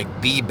two of the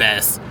like the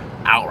best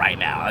out right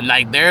now, and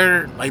like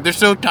they're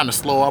still kind of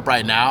slow up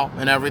right now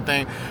and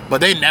everything, but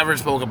they never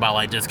spoke about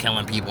like just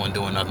killing people and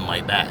doing nothing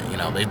like that. You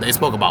know, they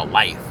spoke about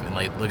life and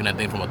like looking at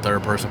things from a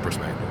third person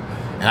perspective,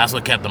 and that's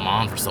what kept them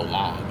on for so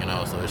long. You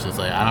know, so it's just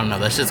like, I don't know,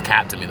 that's just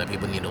cap to me that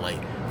people need to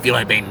like feel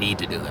like they need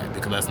to do that,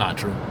 because that's not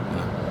true. You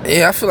know?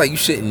 Yeah, I feel like you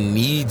shouldn't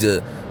need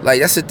to. Like,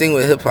 that's the thing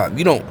with hip hop.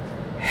 You don't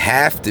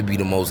have to be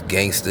the most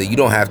gangster. You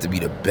don't have to be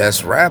the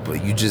best rapper.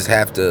 You just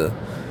have to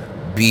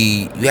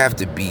be. You have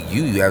to be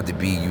you. You have to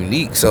be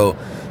unique. So,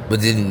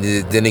 but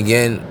then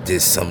again,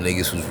 there's some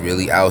niggas who's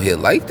really out here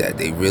like that.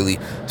 They really,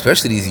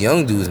 especially these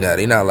young dudes now.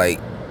 They not like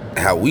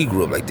how we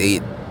grew up. Like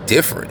they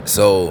different.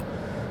 So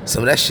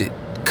some of that shit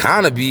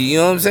kind of be. You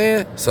know what I'm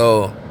saying?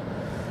 So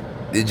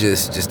it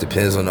just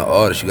depends on the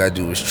artist. You gotta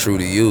do what's true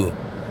to you.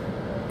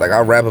 Like, I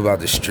rap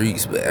about the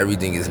streets, but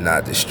everything is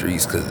not the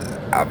streets because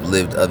I've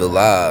lived other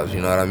lives,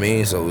 you know what I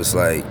mean? So it's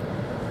like,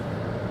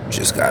 you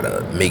just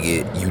gotta make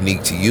it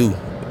unique to you,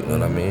 you know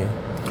what I mean?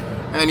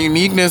 And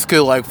uniqueness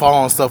could like fall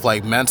on stuff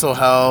like mental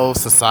health,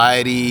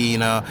 society, you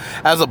know.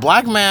 As a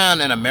black man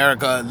in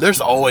America,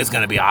 there's always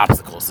going to be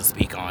obstacles to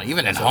speak on,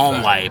 even in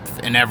home life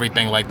and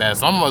everything like that.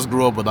 Some of us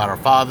grew up without our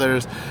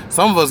fathers.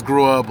 Some of us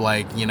grew up with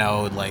like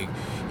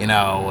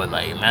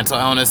mental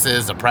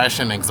illnesses,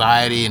 depression,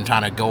 anxiety, and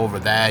trying to go over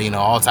that,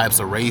 all types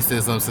of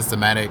racism,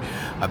 systematic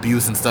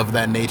abuse and stuff of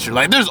that nature.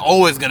 Like, there's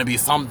always going to be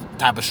some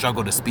type of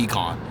struggle to speak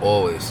on.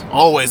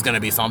 Always going to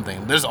be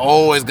something. There's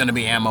always going to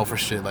be ammo for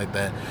shit like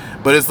that.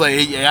 But it's like,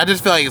 I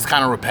just feel like it's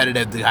kind of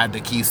repetitive to have to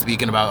keep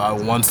speaking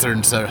about one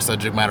certain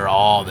subject matter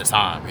all the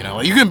time,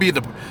 Like, you can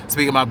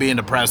speak about being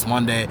depressed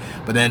one day,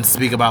 but then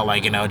speak about,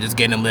 like, just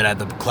getting lit at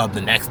the club the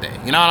next day.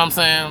 You know what I'm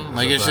saying?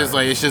 Like, it's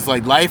just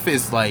like life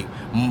is, like,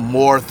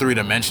 more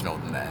three-dimensional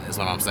than that, is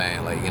what I'm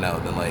saying. Like,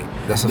 than, like,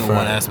 that's the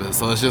one aspect.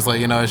 So it's just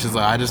like,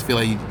 I just feel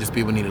like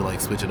people need to,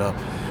 like, switch it up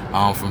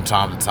from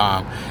time to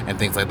time and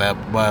things like that.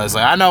 But it's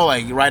like, I know,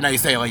 like, right now you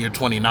say, like, you're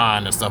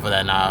 29 and stuff of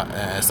that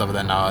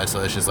now,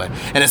 so it's just like,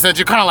 in a sense,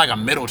 you're kind of like a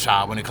middle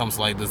child when it comes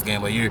to, like, this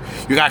game. Like, you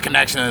got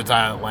connection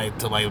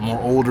to more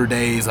older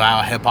days of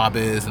how hip-hop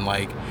is, and,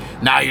 like,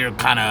 now you're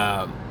kind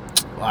of,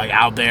 like,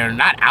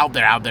 not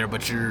out there,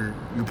 but you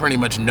pretty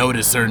much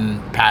notice certain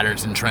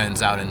patterns and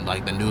trends out in,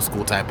 like, the new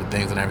school type of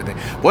things and everything.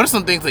 What are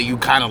some things that you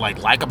kind of,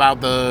 like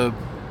about the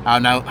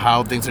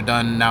how things are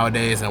done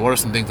nowadays, and what are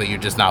some things that you're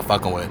just not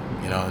fucking with,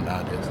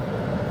 nowadays?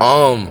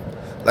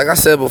 Like I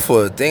said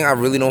before, the thing I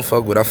really don't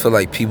fuck with, I feel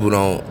like people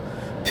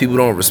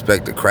don't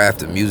respect the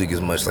craft of music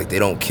as much. Like, they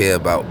don't care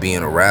about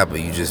being a rapper.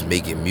 You just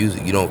making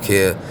music. You don't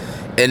care.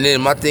 And then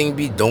my thing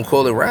be, don't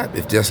call it rap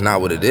if that's not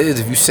what it is.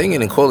 If you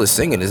singing and call it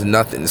singing,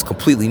 there's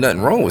completely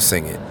nothing wrong with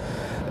singing.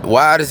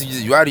 Why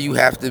do you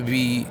have to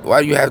be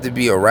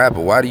a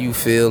rapper? Why do you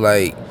feel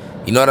like,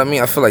 you know what I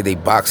mean? I feel like they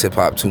box hip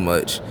hop too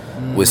much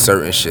with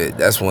certain shit.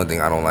 That's one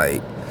thing I don't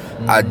like.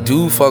 I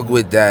do fuck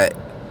with that.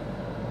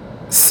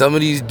 Some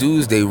of these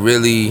dudes, they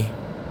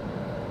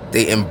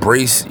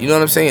embrace, you know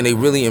what I'm saying? They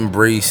really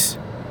embrace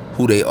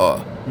who they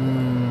are.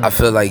 I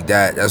feel like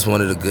that's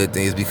one of the good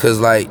things, because,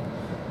 like,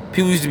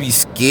 people used to be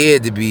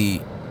scared to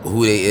be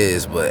who they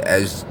is, but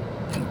as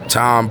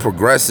time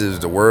progresses,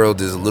 the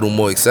world is a little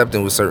more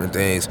accepting with certain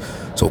things,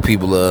 so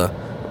people are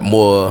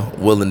more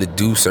willing to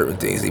do certain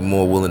things. They're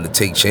more willing to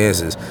take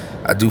chances.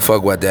 I do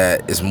fuck with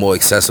that. It's more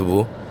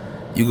accessible.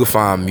 You can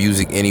find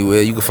music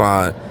anywhere. You can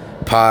find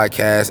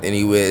podcasts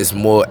anywhere. It's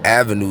more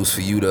avenues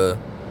for you to,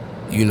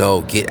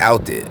 get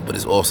out there. But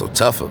it's also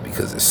tougher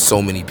because there's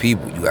so many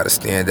people. You got to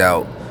stand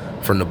out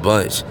from the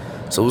bunch.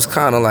 So it's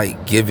kind of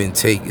like give and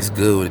take. It's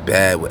good with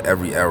bad with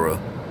every era,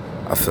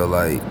 I feel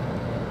like.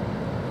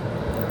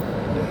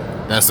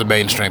 That's the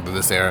main strength of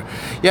this era.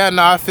 Yeah,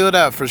 no, I feel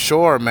that for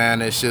sure, man.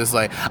 It's just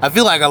like, I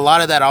feel like a lot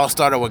of that all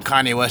started when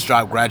Kanye West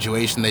dropped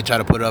Graduation. They tried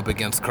to put it up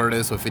against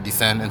Curtis with 50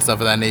 Cent and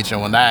stuff of that nature.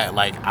 When that,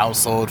 like,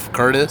 outsold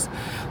Curtis,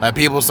 like,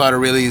 people started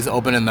really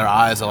opening their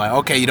eyes to, like,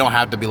 okay, you don't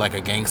have to be like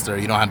a gangster.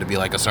 You don't have to be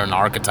like a certain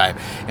archetype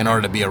in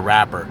order to be a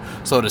rapper,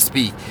 so to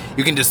speak.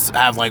 You can just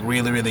have, like,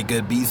 really, really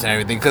good beats and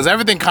everything. Because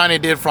everything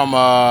Kanye did from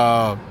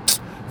a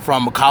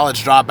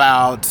college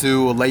dropout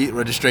to a late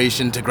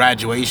registration to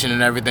Graduation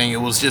and everything, it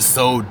was just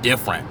so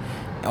different.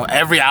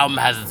 Every album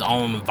has its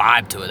own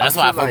vibe to it. That's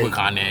why I fuck with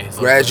Kanye.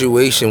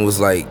 Graduation was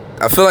like,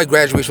 I feel like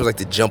Graduation was like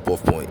the jump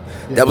off point.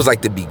 That was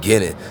like the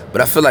beginning.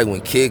 But I feel like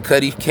when Kid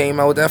Cudi came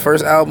out with that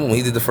first album, when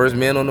he did the first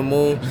Man on the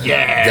Moon,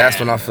 that's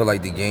when I feel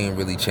like the game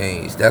really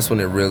changed. That's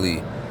when it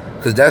really,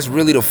 because that's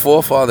really the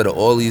forefather to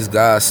all these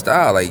guys'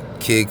 style,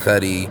 like Kid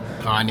Cudi,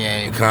 Kanye,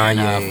 and,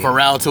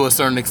 Pharrell to a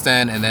certain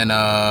extent, and then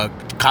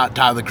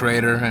Tyler, the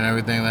Creator, and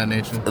everything of that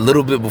nature. A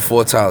little bit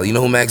before Tyler. You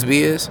know who Max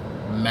B is?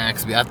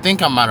 Max B. I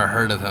think I might have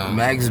heard of him.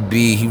 Max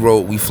B, he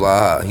wrote We Fly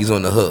High. He's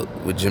on The Hook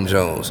with Jim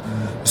Jones.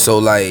 So,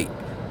 like,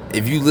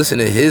 if you listen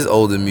to his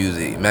older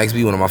music, Max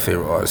B, one of my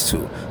favorite artists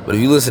too, but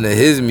if you listen to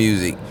his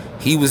music,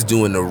 he was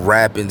doing the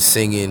rapping,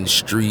 singing,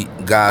 street,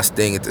 gospel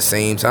thing at the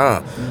same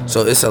time.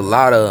 So it's a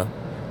lot of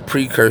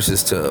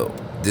precursors to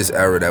this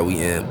era that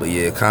we in. But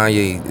yeah,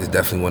 Kanye is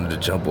definitely one of the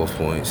jump off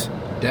points.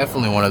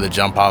 Definitely one of the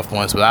jump off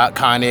points. Without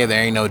Kanye,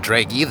 there ain't no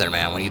Drake either,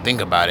 man, when you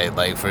think about it,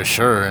 like, for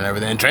sure and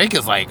everything. And Drake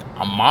is like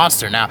a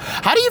monster now.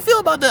 How do you feel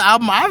about the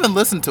album? I haven't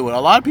listened to it. A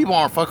lot of people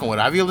aren't fucking with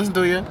it. Have you listened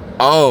to it yet?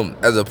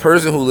 As a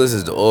person who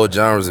listens to all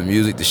genres of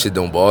music, the shit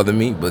don't bother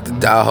me. But the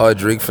diehard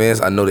Drake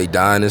fans, I know they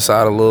dying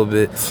inside a little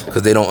bit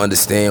because they don't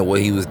understand what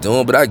he was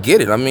doing. But I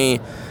get it. I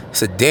mean,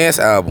 it's a dance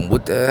album.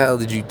 What the hell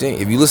did you think?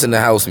 If you listen to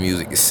house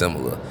music, it's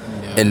similar.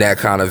 in that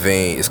kind of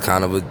vein. It's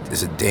kind of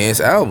it's a dance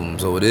album,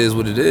 so it is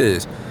what it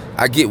is.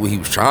 I get what he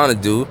was trying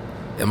to do.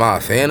 Am I a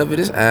fan of it?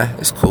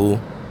 It's cool.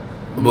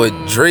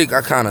 But Drake,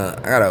 I got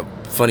a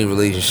funny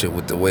relationship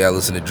with the way I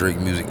listen to Drake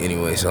music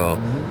anyway.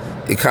 So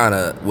it kind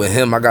of, with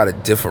him, I got to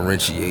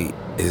differentiate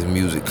his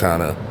music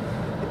kind of.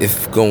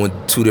 It's going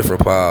two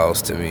different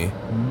piles to me.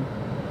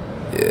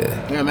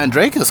 Yeah, man,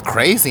 Drake is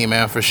crazy,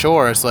 man, for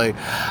sure. It's like,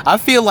 I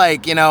feel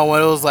like, when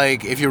it was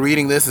like, if you're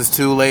reading this, it's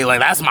too late. Like,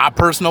 that's my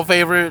personal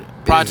favorite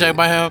project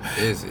by him.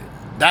 Is it?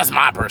 That's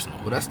my personal.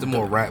 Well, that's the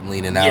more rap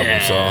leaning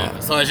album,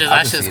 so it's just,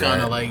 that's just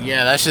kind of like,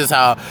 that's just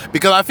how,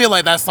 because I feel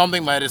like that's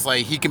something that is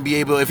like, he can be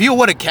able, if he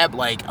would have kept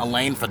like a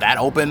lane for that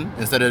open,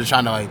 instead of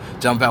trying to like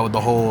jump out with the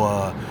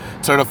whole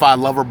Certified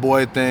Lover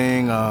Boy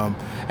thing,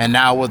 and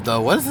now with the,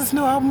 what is this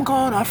new album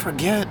called? I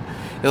forget.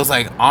 It was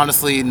like,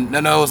 honestly, it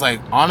was like,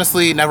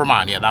 honestly, never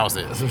mind. Yeah, that was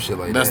it. Some shit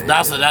like that.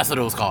 That's what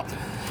it was called.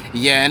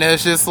 Yeah, and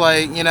it's just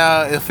like,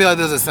 I feel like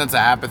there's a sense of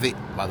apathy.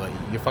 By the way,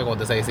 you're fucking with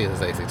this AC,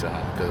 it's AC too,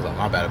 huh? Because I'm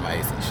not bad at my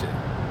AC shit.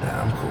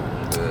 Nah, I'm cool.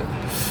 I'm good.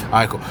 All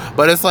right, cool.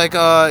 But it's like,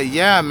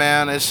 yeah,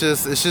 man, it's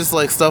just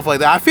like stuff like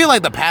that. I feel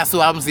like the past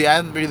two albums, he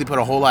hasn't really put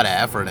a whole lot of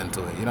effort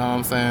into it. You know what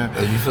I'm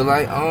saying? You feel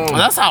like,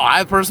 that's how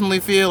I personally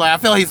feel. Like, I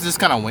feel like he's just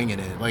kind of winging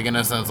it. Like, in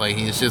a sense, like,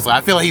 he's just,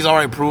 I feel like he's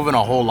already proven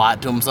a whole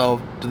lot to himself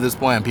to this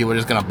point, and people are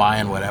just gonna buy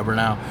in whatever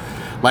now.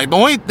 Like, the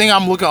only thing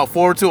I'm looking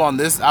forward to on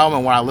this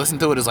album when I listen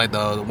to it is like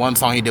the one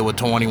song he did with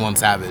 21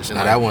 Savage. And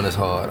like, that one is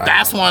hard.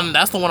 That's the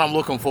one I'm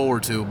looking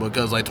forward to,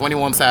 because like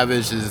 21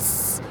 Savage,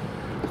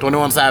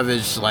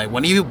 like,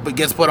 when he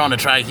gets put on the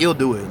track, he'll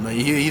do it. Like,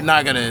 he's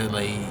not gonna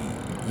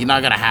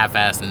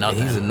half-ass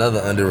nothing. He's another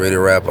underrated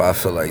rapper. I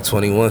feel like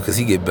 21, because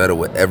he get better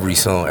with every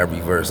song, every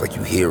verse. Like,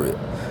 you hear it.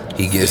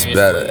 He gets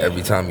better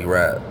every time he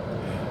rap.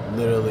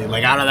 Literally,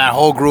 like, out of that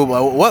whole group,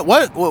 what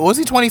was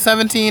he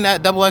 2017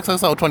 at Double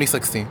XXL or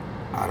 2016?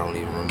 I don't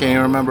even remember. Can't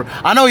even remember.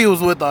 I know he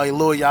was with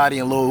Lil Yachty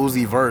and Lil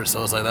Uzi Vert,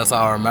 so it's like, that's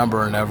how I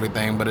remember and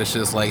everything. But it's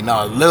just like,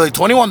 no, literally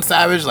 21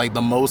 Savage, like,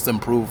 the most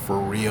improved for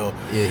real.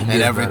 Yeah, he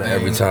gets better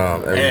every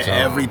time.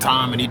 Every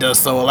time, and he does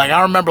so. Like,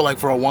 I remember, like,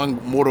 for a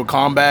one Mortal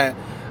Kombat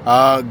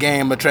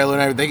game, a trailer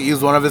and everything, he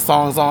used one of his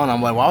songs on.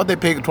 I'm like, why would they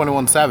pick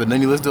 21 Savage? And then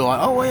you listen to it,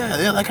 like, oh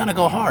yeah, they kind of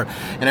go hard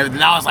and everything.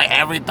 Now it's like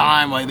every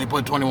time like they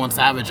put 21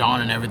 Savage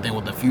on and everything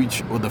with the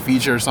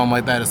feature or something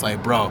like that, it's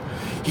like, bro,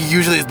 he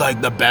usually is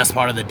like the best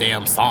part of the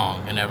damn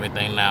song and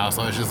everything now.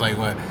 So it's just like,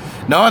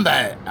 knowing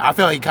that, I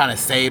feel like he kind of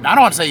saved. I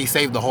don't want to say he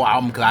saved the whole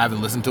album because I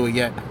haven't listened to it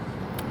yet.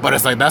 But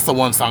it's like, that's the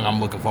one song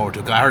I'm looking forward to.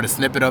 Because I heard a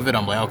snippet of it.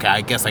 I'm like, okay,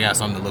 I guess I got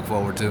something to look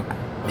forward to.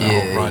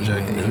 Yeah, whole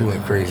project. He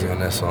went crazy on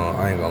that song.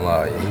 I ain't gonna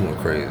lie. Yeah, he went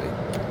crazy.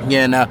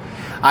 Yeah, no,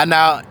 I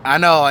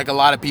know, like, a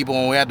lot of people,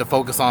 when we had to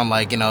focus on,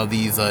 like,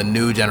 these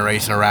new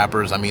generation of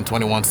rappers, I mean,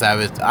 21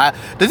 Savage,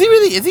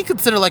 is he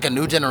considered, like, a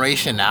new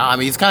generation now? I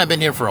mean, he's kind of been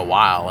here for a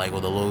while, like,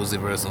 with the Lil Uzi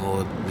Vert and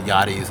Lil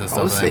Yachty's and stuff.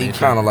 I would say he's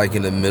kind of, like,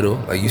 in the middle.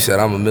 Like you said,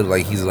 I'm a middle,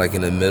 like, he's, like,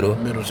 in the middle.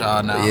 Middle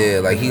child now. Yeah,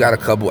 like, he got a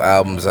couple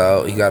albums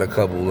out. He got a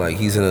couple, like,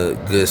 he's in a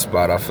good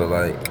spot, I feel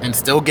like. And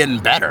still getting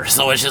better.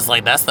 So it's just,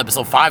 like,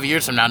 so 5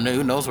 years from now,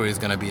 who knows where he's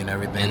going to be and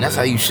everything. And that's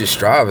how you should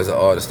strive as an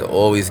artist, to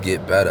always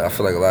get better. I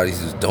feel like a lot of these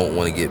dudes don't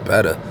want to get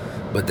better.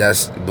 But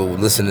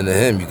listening to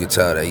him, you could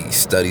tell that he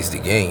studies the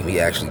game. He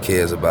actually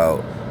cares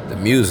about the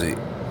music.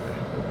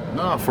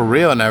 No, for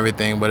real and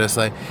everything. But it's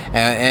like,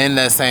 and in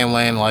that same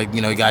lane, like,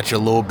 you got your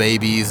Lil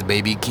Babies,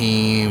 Baby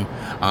Keem,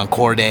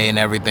 Cordae and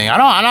everything. I'm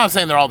not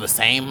saying they're all the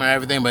same or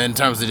everything, but in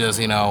terms of just,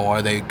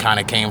 where they kind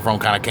of came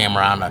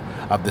around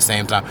at the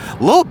same time.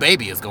 Lil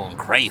Baby is going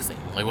crazy,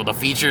 like, with the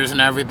features and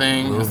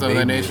everything and stuff of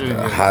that nature.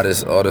 The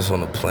hottest artist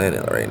on the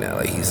planet right now.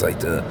 Like, he's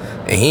like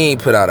and he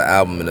ain't put out an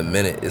album in a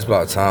minute. It's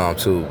about time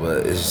too,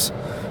 but he's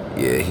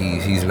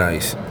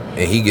nice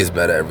and he gets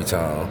better every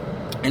time.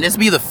 And it's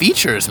be the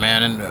features,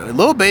 man. And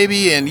Lil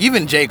Baby and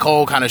even J.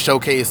 Cole kind of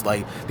showcased,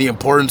 like, the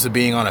importance of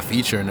being on a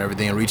feature and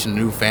everything and reaching a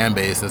new fan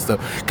base and stuff.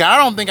 Cause I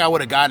don't think I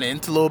would have gotten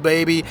into Lil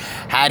Baby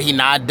had he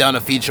not done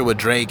a feature with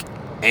Drake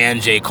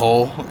and J.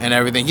 Cole and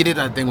everything. He did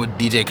that thing with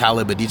DJ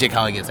Khaled, but DJ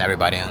Khaled gets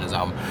everybody on his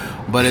album.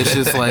 But it's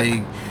just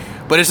like,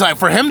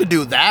 for him to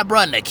do that,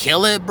 bro, and to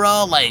kill it,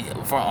 bro,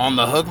 like, for on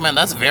the hook, man,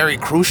 that's very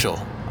crucial.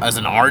 As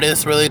an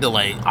artist, really, to,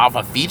 like, off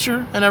a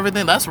feature and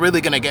everything, that's really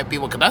gonna get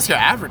people, because that's your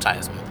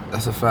advertisement.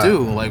 That's a fact.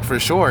 Dude, like, for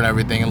sure and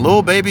everything. And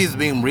Lil Baby's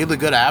being really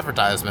good at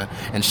advertisement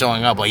and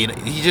showing up. Like,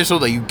 he just showed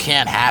that you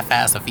can't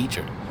half-ass a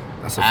feature.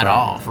 That's a at fact.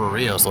 all, for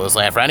real. So it's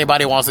like, for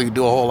anybody who wants to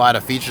do a whole lot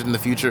of features in the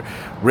future,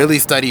 really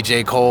study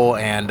J. Cole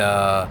and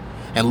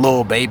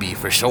Lil Baby,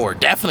 for sure.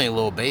 Definitely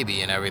Lil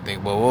Baby and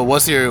everything. But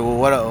what's your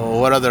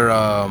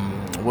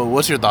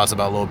thoughts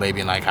about Lil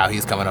Baby and, like, how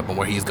he's coming up and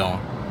where he's going?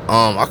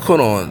 I caught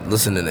on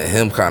listening to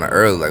him kind of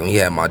early, like when he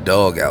had My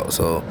Dog out.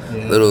 So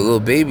Lil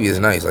Baby is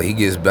nice. Like, he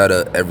gets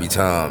better every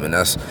time, and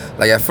that's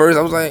like, at first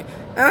I was like,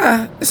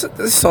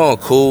 this song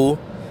cool.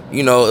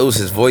 It was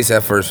his voice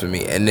at first for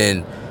me, and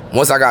then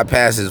once I got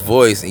past his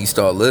voice and you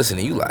start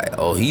listening, you like,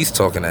 oh, he's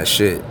talking that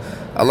shit.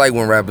 I like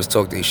when rappers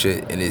talk their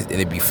shit and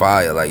it be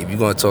fire. Like, if you're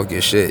gonna talk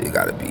your shit, it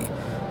gotta be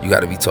you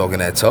got to be talking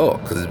that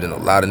talk, because there's been a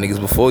lot of niggas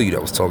before you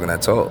that was talking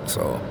that talk.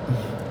 So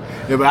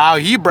Yeah, but how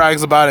he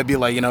brags about it be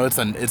like,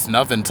 it's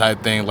nothing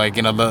type thing. Like,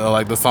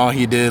 like the song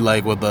he did,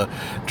 like with the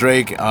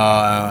Drake,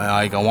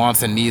 like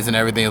wants and needs and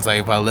everything. It's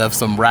like, if I left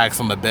some racks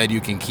on the bed,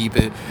 you can keep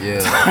it. Yeah.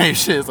 Type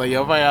shit. It's like,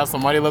 yo, if I have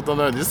some money left on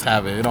there, just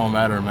have it. It don't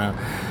matter, man.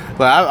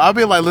 But I'll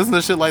be like listening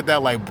to shit like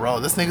that, like, bro,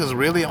 this nigga's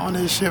really on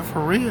this shit for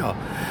real.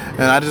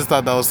 And I just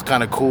thought that was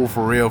kind of cool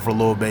for real for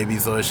Lil Baby.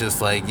 So it's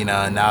just like,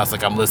 and now it's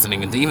like I'm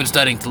listening and even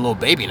studying to Lil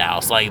Baby now.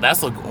 It's like,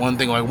 that's like one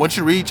thing. Like, once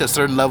you reach a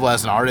certain level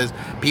as an artist,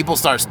 people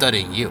start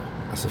studying you.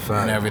 that's a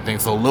fact. And everything.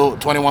 So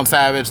 21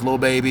 Savage, Lil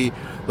Baby,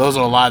 those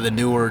are a lot of the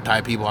newer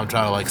type people I'm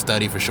trying to like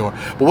study for sure.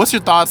 But what's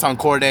your thoughts on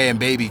Cordae and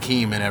Baby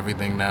Keem and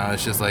everything now?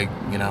 It's just like,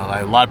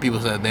 like a lot of people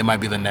said they might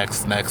be the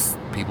next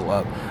people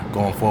up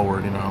going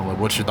forward. Like,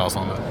 what's your thoughts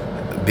on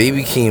that?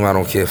 Baby Keem, I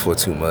don't care for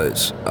too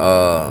much.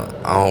 I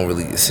don't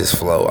really. It's his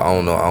flow. I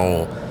don't know.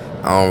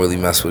 I don't really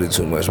mess with it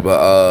too much.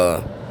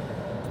 But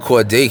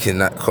Cordae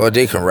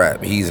can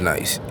rap. He's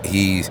nice.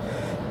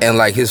 And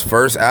like his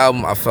first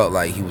album, I felt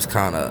like he was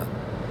kind of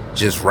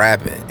just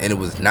rapping, and it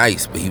was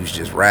nice, but he was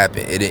just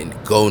rapping. It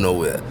didn't go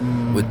nowhere.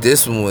 With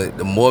this one,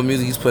 the more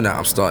music he's putting out,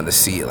 I'm starting to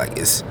see it. Like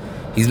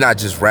he's not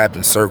just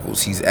rapping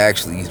circles. He's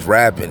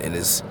rapping, and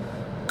it's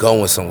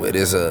going somewhere.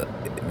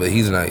 But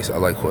he's nice. I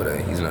like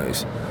Cordae. He's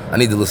nice. I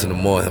need to listen to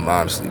more of him,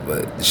 honestly,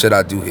 but the shit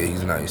I do hear,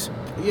 he's nice.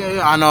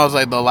 Yeah, I know. It's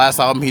like the last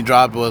album he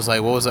dropped was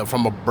like, what was it,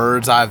 From a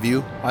Bird's Eye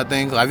View, I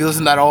think. Have you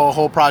listened to that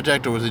whole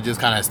project, or was it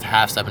just kind of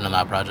half-stepping on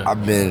that project?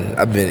 I've been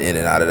in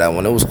and out of that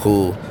one. It was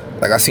cool.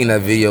 Like, I seen that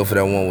video for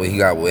that one where he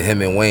got with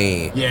him and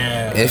Wayne.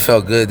 Yeah. And it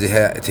felt good to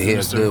hear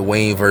a good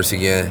Wayne verse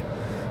again,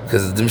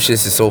 because them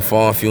shits is so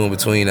far and few in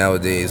between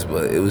nowadays,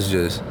 but it was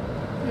just...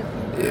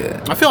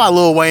 Yeah. I feel like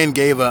Lil Wayne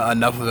gave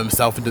enough of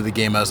himself into the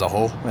game as a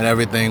whole and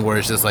everything, where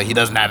it's just like he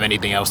doesn't have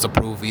anything else to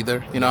prove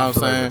either. You know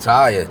what I'm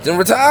saying? Then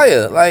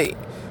retire. Like,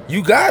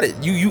 you got it.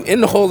 You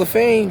in the Hall of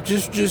Fame.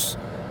 Just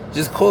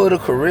call it a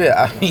career.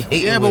 I mean,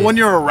 yeah, but when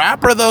you're a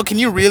rapper though, can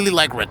you really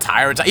like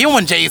retire? Even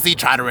when Jay-Z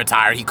tried to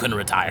retire, he couldn't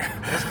retire.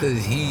 That's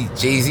because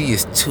Jay-Z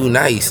is too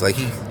nice. Like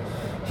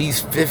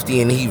he's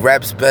 50 and he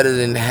raps better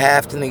than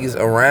half the niggas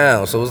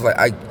around. So it's like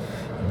I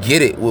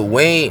get it. With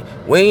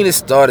Wayne has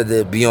started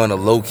to be on a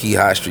low-key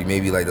hot streak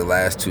maybe like the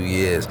last 2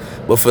 years.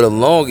 But for the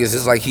longest,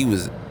 it's like he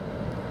was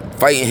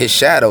fighting his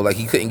shadow. Like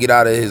he couldn't get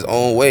out of his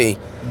own way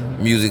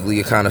musically,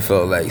 it kind of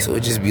felt like. So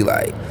it just be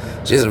like,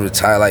 just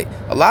retire. Like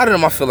a lot of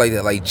them I feel like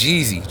that. Like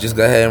Jeezy, just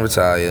go ahead and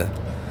retire.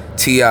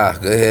 T.I.,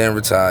 go ahead and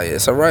retire.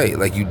 It's all right.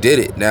 Like you did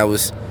it. Now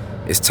it's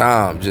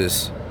time.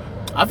 Just...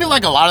 I feel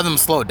like a lot of them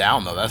slowed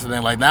down though. That's the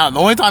thing. Like now, the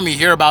only time you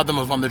hear about them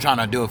is when they're trying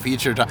to do a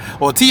feature.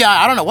 Well,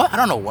 T.I., I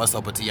don't know what's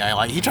up with T.I.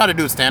 Like he tried to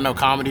do stand-up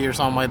comedy or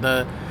something like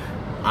that.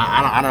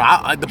 I don't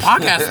know. The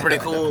podcast is pretty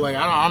cool. Like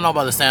I don't know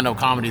about the stand-up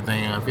comedy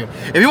thing. I feel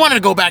if you wanted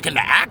to go back into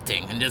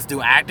acting and just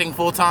do acting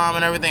full time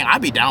and everything,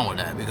 I'd be down with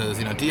that because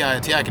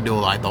T.I. could do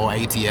like the whole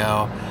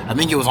ATL. I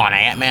think he was on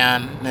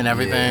Ant-Man and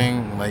everything.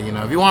 Yeah. Like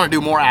if you want to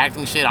do more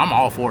acting shit, I'm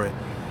all for it.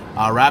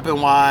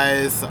 Rapping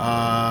wise,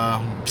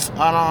 I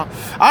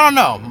don't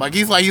know. Like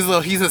he's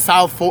a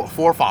South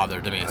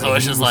forefather to me. So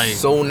it's just like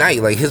so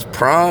nice. Like his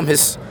prom,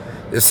 his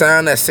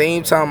sound that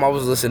same time I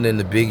was listening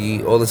to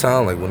Biggie all the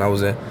time. Like when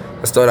I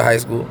started high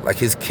school. Like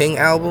his King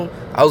album,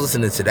 I was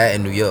listening to that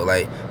in New York.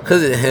 Like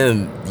because of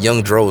him,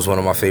 Young Dro is one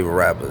of my favorite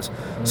rappers.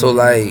 So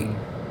like,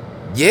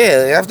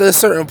 yeah, after a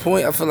certain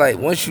point, I feel like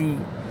once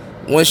you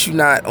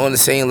not on the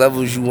same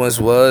level as you once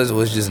was,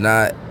 or it's just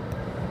not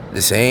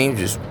the same,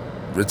 just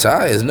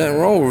retire. There's nothing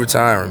wrong with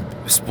retiring.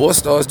 Sports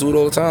stars do it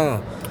all the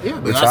time. Yeah,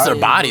 but that's their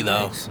body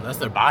though. That's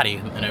their body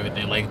and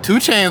everything. Like 2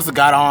 Chainz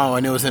got on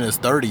when he was in his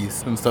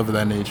 30s and stuff of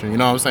that nature. You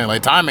know what I'm saying?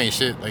 Like time ain't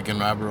shit. Like in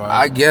rapper.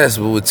 I guess,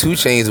 but with 2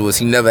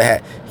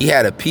 Chainz he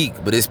had a peak,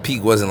 but his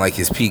peak wasn't like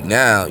his peak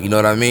now. You know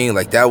what I mean?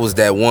 Like that was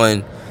that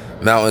one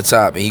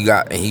mountaintop, and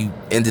he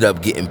ended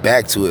up getting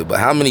back to it.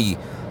 But how many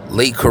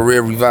late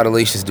career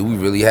revitalizations do we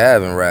really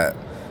have in rap?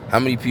 How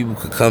many people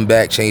could come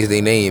back, change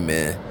their name,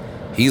 man?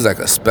 He's like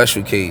a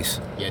special case.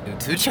 Yeah,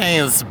 dude, 2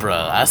 Chainz, bro.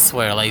 I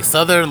swear, like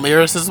Southern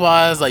lyricist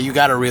wise, like you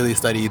gotta really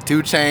study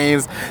 2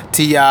 Chainz,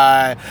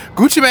 T.I.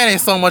 Gucci Mane ain't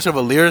so much of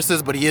a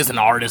lyricist, but he is an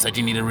artist that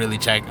you need to really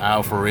check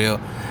out for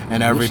real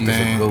and everything.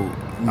 Gucci's a GOAT.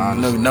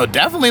 No,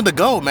 definitely the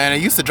GOAT, man.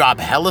 It used to drop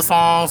hella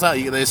songs.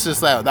 It's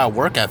just that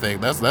work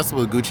ethic. That's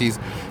what Gucci's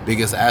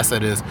biggest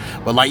asset is.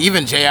 But like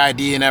even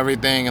JID and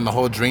everything and the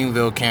whole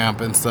Dreamville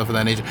camp and stuff of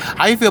that nature.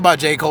 How you feel about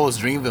J. Cole's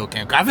Dreamville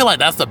camp? I feel like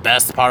that's the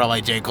best part of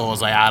like J.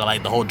 Cole's like out of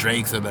like the whole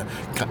Drake's and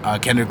the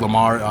Kendrick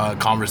Lamar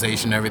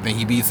conversation and everything.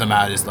 He beats them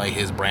out as like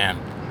his brand.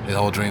 His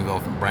whole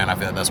Dreamville brand, I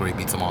feel like that's where he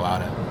beats them all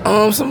out at.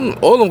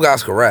 All them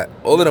guys can rap.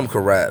 All of them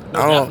can rap.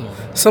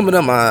 Some of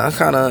them I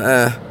kind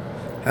of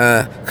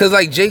cause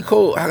like J.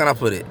 Cole, how can I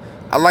put it?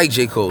 I like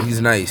J. Cole, he's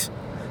nice,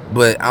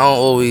 but I don't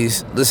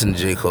always listen to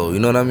J. Cole. You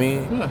know what I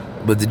mean? Yeah.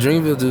 But the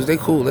Dreamville dudes, they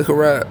cool. They can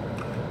rap.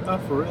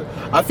 Not for real.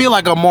 I feel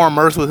like I'm more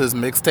immersed with his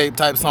mixtape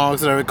type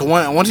songs and everything.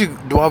 Once you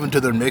delve into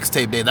their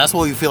mixtape day, that's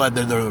what you feel like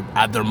they're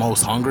at their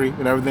most hungry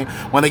and everything.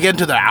 When they get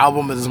into their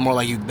album, it's more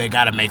like they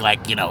got to make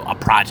like a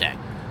project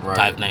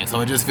type thing.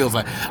 So it just feels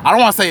like, I don't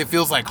want to say it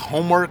feels like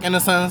homework in a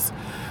sense,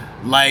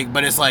 like,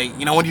 but it's like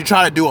when you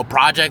try to do a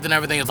project and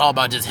everything, it's all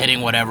about just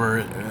hitting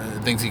whatever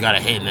things you got to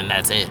hit and then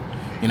that's it.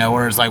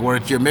 Where it's like, where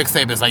it's your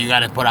mixtape, it's like you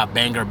got to put out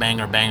banger,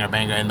 banger, banger,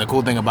 banger. And the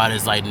cool thing about it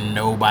is like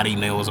nobody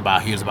hears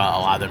about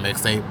a lot of their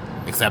mixtape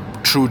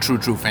except true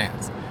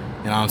fans.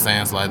 You know what I'm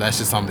saying? So like that's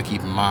just something to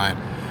keep in mind.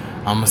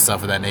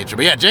 Stuff of that nature.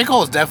 But yeah, J.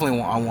 Cole is definitely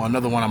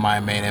another one of my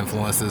main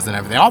influences and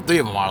everything. All three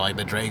of them are like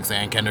the Drakes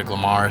and Kendrick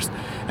Lamar's.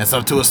 And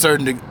so to a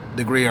certain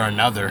degree or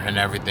another and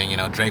everything,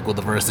 Drake with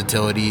the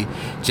versatility,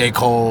 J.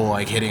 Cole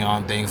like hitting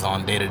on things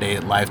on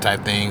day-to-day life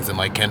type things, and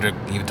like Kendrick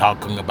even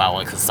talking about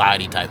like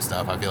society type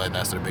stuff. I feel like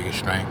that's their biggest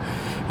strength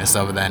and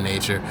stuff of that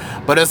nature.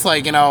 But it's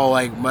like,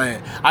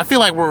 but I feel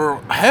like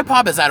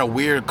hip-hop is at a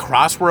weird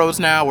crossroads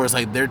now where it's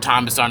like their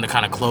time is starting to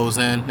kind of close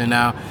in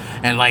now,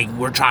 and like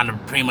we're trying to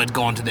pretty much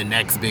go into the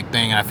next big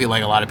thing. And I feel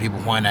like a lot of people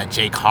point at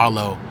Jake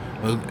Harlow,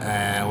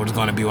 which is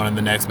going to be one of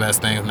the next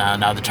best things now.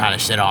 Now they're trying to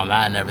shit on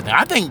that and everything.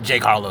 I think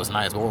Jake Harlow's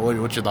nice.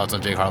 What's your thoughts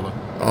on Jake Harlow?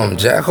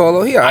 Jack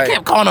Harlow, I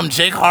kept calling him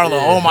Jake Harlow.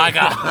 Yeah. Oh my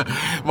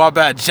god, my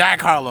bad,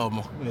 Jack Harlow.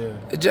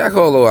 Yeah. Jack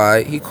Harlow,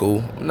 alright, he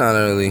cool. Not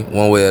really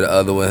one way or the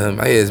other with him.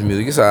 I hear his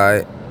music, it's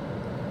alright.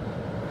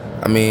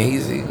 I mean,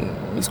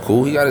 he's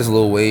cool. He got his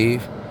little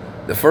wave.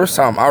 The first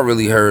time I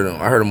really heard him,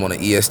 I heard him on an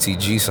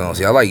ESTG song.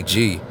 See, I like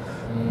G,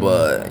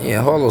 but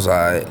yeah, Harlow's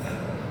alright.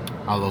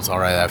 Harlow's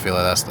alright. I feel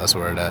like that's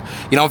where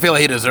that. You don't feel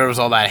like he deserves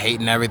all that hate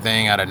and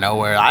everything out of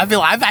nowhere. I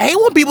hate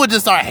when people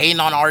just start hating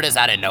on artists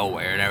out of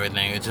nowhere and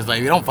everything. It's just like,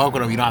 if you don't fuck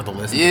with him, you don't have to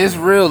listen. Yeah, it's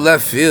real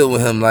left field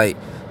with him. Like,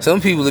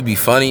 some people it'd be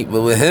funny,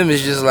 but with him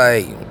it's just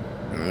like,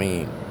 I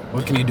mean,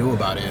 what can you do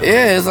about it?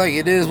 Yeah, it's like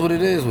it is what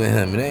it is with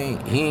him.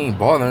 He ain't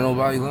bothering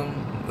nobody.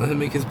 Let him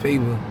make his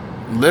paper.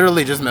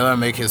 Literally just let him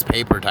make his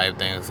paper type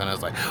things. And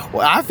it's like,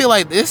 well, I feel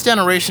like this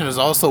generation is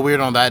also weird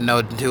on that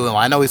note too.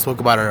 I know we spoke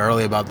about it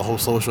earlier about the whole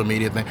social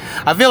media thing.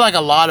 I feel like a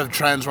lot of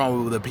trends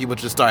wrong with the people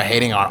just start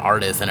hating on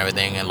artists and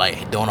everything and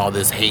like doing all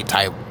this hate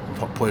type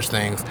push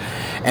things.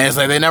 And it's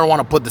like they never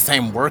want to put the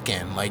same work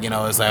in. Like,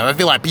 it's like I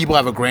feel like people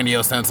have a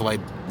grandiose sense of like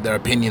their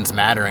opinions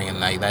mattering, and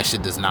like that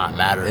shit does not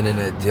matter. And then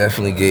it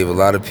definitely gave a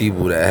lot of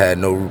people that had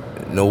no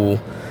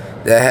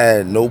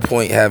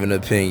point having an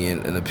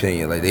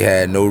opinion. Like, they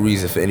had no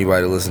reason for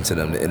anybody to listen to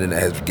them. The internet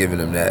has given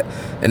them that.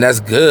 And that's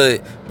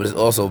good, but it's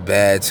also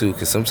bad, too,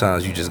 because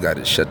sometimes you just got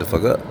to shut the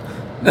fuck up.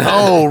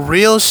 Oh,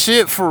 real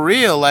shit, for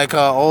real. Like,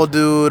 old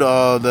dude,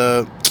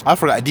 I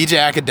forgot, DJ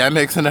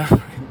Academics and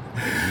everything.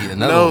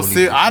 No,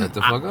 see, shut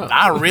the fuck up.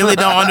 I really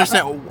don't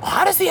understand.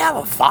 How does he have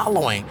a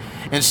following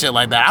and shit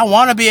like that? I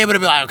want to be able to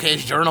be like, okay,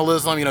 it's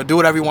journalism, do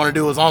whatever you want to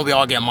do. As long as we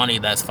all get money,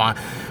 that's fine.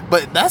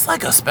 But that's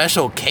like a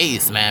special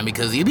case, man,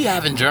 because you be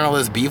having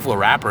journalists beef with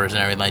rappers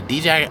and everything. Like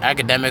DJ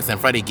Academics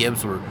and Freddie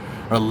Gibbs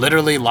are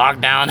literally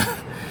locked down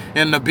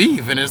in the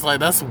beef, and it's like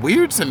that's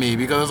weird to me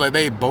because it's like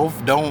they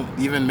both don't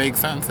even make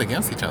sense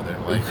against each other.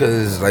 Like,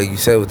 because like you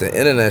said with the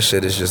internet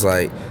shit, it's just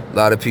like a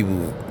lot of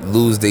people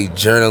lose their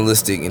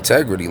journalistic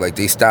integrity. Like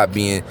they stop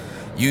being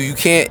you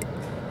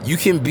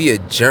can be a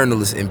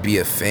journalist and be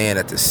a fan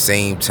at the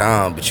same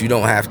time, but you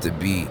don't have to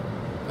be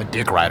a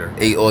dick rider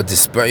or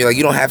despair. Like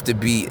you don't have to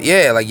be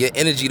like your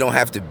energy don't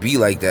have to be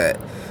like that.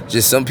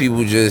 Just some people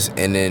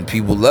and then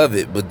people love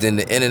it, but then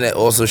the internet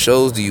also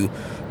shows to you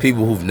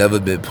people who've never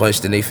been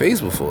punched in their face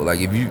before. Like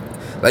if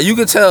you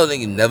can tell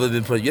nigga never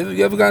been punched.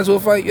 You ever got into a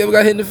fight? You ever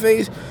got hit in the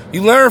face?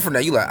 You learn from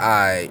that. You like,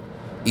 alright,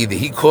 either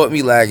he caught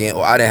me lagging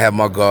or I didn't have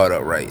my guard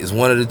up right. It's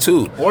one of the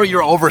two. Or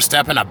you're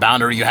overstepping a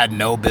boundary you had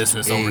no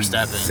business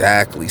overstepping.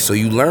 Exactly. So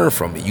you learn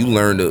from it. You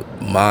learn to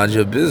mind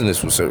your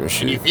business with certain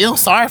shit. And you feel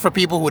sorry for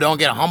people who don't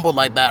get humbled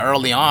like that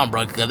early on,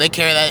 bro, because they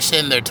carry that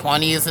shit in their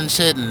 20s and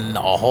shit, and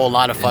a whole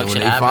lot of fuck shit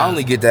happens. When they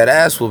finally get that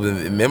ass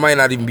whooping, it might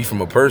not even be from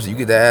a person. You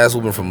get that ass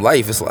whooping from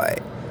life. It's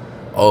like,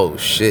 oh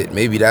shit,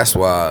 maybe that's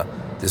why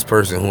this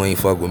person who ain't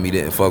fuck with me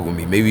didn't fuck with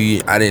me.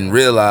 Maybe I didn't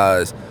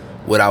realize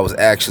what I was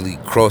actually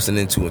crossing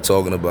into and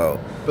talking about.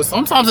 But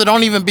sometimes it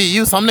don't even be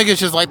you. Some niggas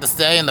just like to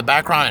stay in the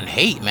background and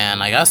hate, man.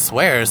 Like, I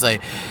swear. It's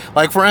like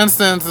for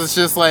instance, it's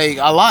just like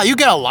you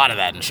get a lot of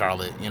that in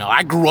Charlotte.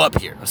 I grew up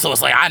here. So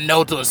it's like I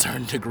know to a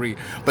certain degree.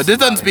 But this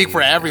doesn't speak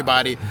for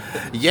everybody.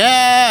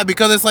 Yeah,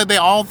 because it's like they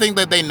all think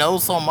that they know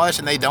so much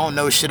and they don't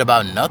know shit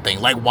about nothing.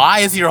 Like,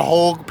 why is your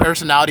whole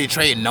personality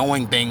trait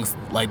knowing things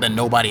like that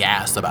nobody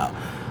asked about?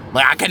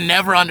 Like, I can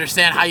never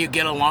understand how you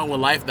get along with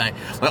life like,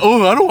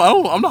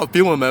 I'm not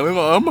feeling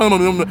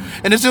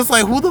that. And it's just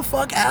like, who the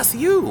fuck asked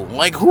you?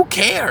 Like, who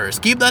cares?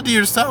 Keep that to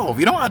yourself.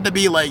 You don't have to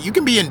be like, you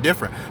can be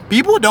indifferent.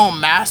 People don't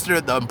master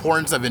the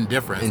importance of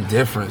indifference.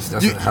 Indifference,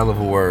 that's a hell of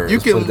a word.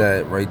 Let's put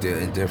that right there,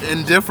 indifference.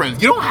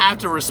 Indifference. You don't have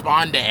to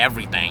respond to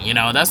everything,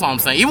 that's what I'm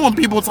saying. Even when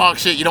people talk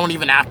shit, you don't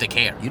even have to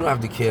care. You don't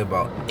have to care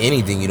about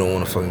anything you don't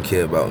want to fucking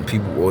care about. And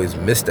people always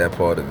miss that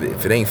part of it.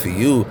 If it ain't for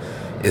you,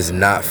 it's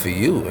not for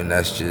you. And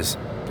that's just...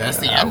 That's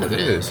the How end of it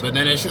it. is. But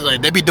then it's just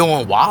like they be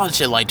doing wild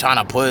shit, like trying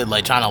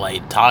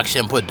to talk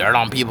shit and put dirt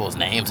on people's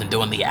names and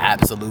doing the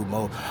absolute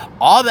most.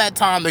 All that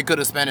time they could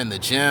have spent in the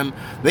gym.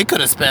 They could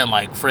have spent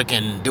like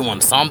freaking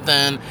doing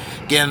something,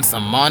 getting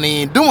some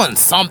money, doing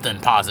something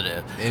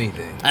positive.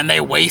 Anything. And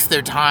they waste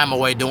their time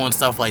away doing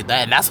stuff like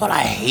that. And that's what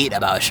I hate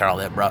about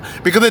Charlotte, bro.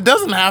 Because it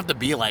doesn't have to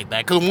be like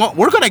that. Because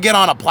we're going to get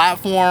on a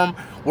platform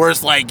where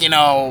it's like, you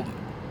know,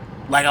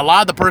 like a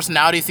lot of the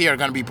personalities here are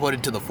going to be put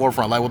into the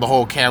forefront, like with the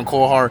whole Cam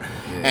Coulthard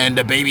and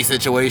the baby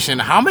situation.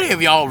 How many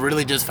of y'all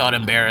really just felt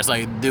embarrassed?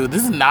 Like, dude,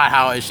 this is not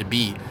how it should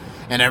be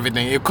and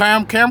everything. If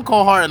Cam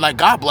Coulthard, like,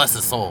 God bless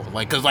his soul.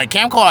 Like, because, like,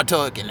 Cam Coulthard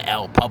took an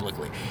L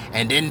publicly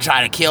and didn't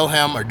try to kill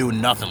him or do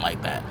nothing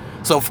like that.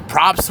 So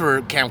props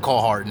for Cam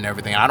Coulthard and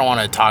everything. I don't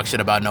want to talk shit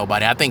about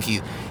nobody. I think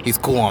he's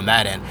cool on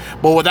that end.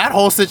 But with that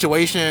whole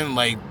situation,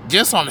 like,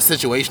 just on a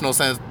situational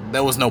sense,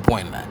 there was no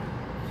point in that.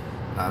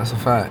 Nah, that's a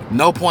fact.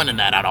 No point in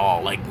that at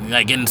all. Like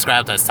getting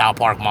scrapped at South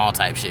Park Mall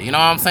type shit. You know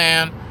what I'm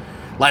saying?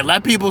 Like,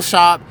 let people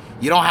shop.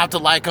 You don't have to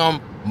like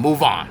them.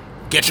 Move on.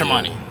 Get your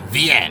money.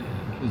 The end.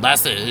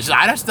 That's it.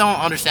 I just don't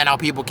understand how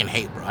people can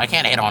hate, bro. I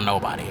can't hate on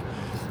nobody.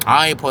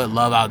 I ain't put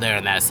love out there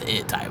and that's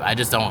it type. I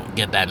just don't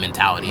get that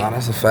mentality. Nah,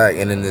 that's a fact.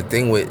 And then the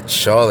thing with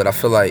Charlotte, I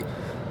feel like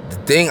the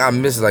thing I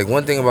miss, like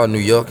one thing about New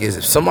York is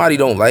if somebody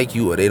don't like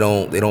you or they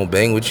don't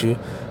bang with you,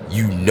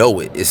 you know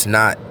it. It's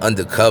not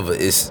undercover.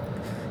 It's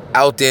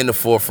out there in the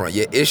forefront.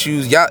 Y'all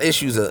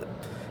issues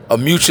are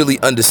mutually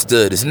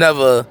understood. It's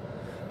never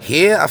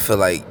here. I feel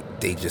like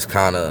they just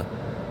kind of,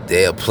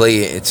 they'll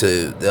play it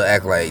until they'll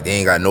act like they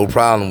ain't got no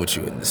problem with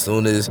you. And as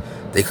soon as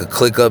they could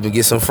click up and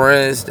get some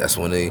friends, that's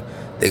when they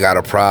got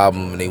a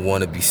problem and they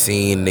want to be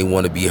seen and they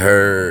want to be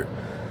heard.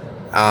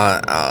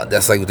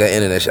 That's like with that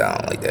internet shit. I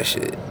don't like that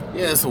shit.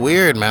 Yeah, it's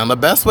weird, man. The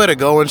best way to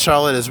go in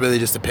Charlotte is really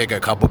just to pick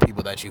a couple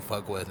people that you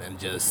fuck with and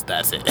just,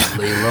 that's it.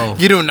 Lay low.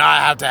 You do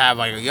not have to have,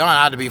 like, you don't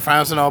have to be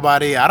friends with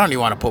nobody. I don't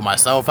even want to put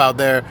myself out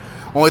there.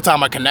 Only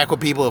time I connect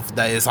with people if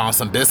that is on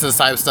some business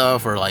type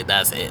stuff or, like,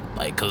 that's it.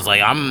 Like, because,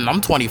 like,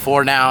 I'm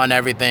 24 now and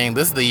everything.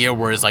 This is the year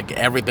where it's, like,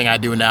 everything I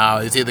do now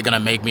is either going to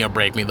make me or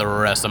break me the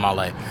rest of my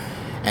life.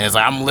 And it's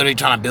like, I'm literally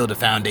trying to build a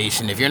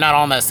foundation. If you're not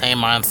on that same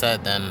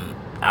mindset, then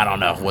I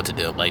don't know what to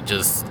do. Like,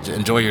 just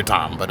enjoy your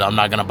time. But I'm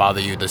not going to bother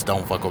you. Just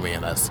don't fuck with me.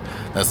 And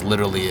that's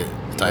literally it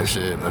type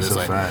shit. But That's it's a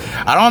like,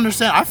 fact. I don't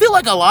understand. I feel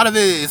like a lot of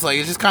it is like,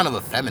 it's just kind of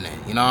effeminate.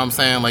 You know what I'm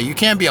saying? Like, you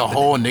can't be a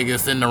whole nigga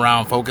sitting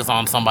around focus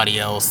on somebody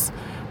else,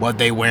 what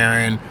they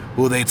wearing,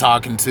 who they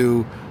talking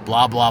to,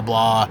 blah, blah,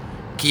 blah.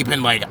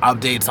 Keeping, like,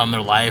 updates on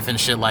their life and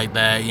shit like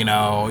that, you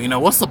know,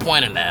 what's the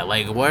point in that?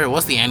 Like,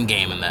 what's the end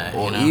game in that?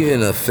 Or you know?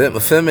 even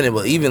effeminate,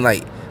 but even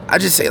like, I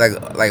just say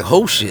like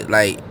hoe shit.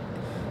 Like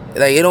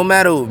it don't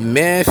matter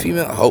man,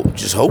 female, hoe,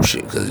 just hoe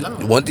shit. Because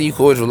one thing you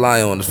can always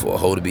rely on is for a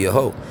hoe to be a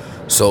hoe.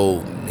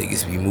 So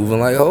niggas be moving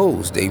like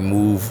hoes. They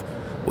move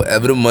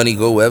wherever the money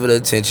go, wherever the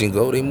attention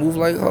go, they move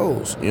like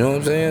hoes. You know what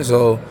I'm saying?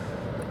 So,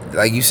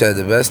 like you said,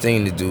 the best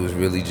thing to do is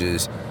really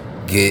just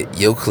get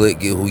your clique,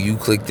 get who you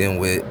clicked in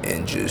with,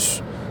 and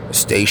just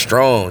stay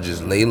strong.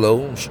 Just lay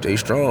low, stay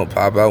strong,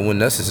 pop out when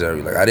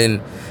necessary. Like I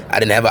didn't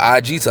have an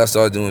IG till I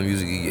started doing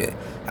music again.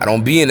 I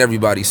don't be in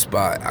everybody's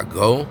spot. I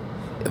go.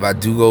 If I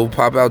do go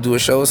pop out, do a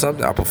show or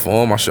something, I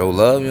perform, I show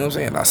love, you know what I'm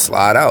saying? I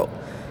slide out.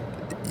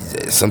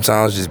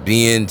 Sometimes just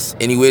being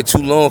anywhere too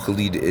long could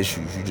lead to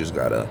issues. You just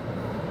gotta.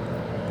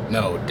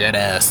 No, dead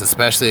ass.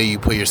 Especially you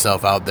put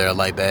yourself out there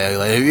like that.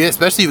 Like,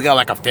 especially if you got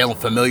like a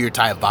familiar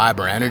type vibe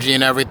or energy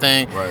and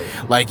everything.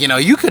 Right. Like, you know,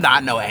 you could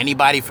not know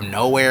anybody from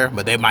nowhere,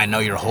 but they might know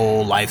your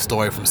whole life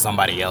story from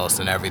somebody else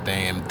and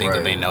everything and think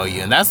that they know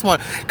you. And that's one,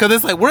 because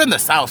it's like we're in the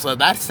South, so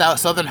that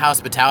Southern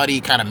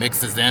hospitality kind of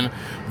mixes in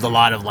with a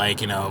lot of,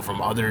 like, you know, from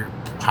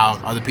how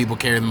other people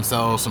carry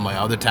themselves from like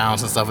other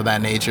towns and stuff of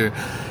that nature.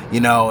 You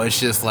know, it's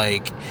just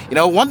like, you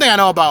know, one thing I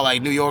know about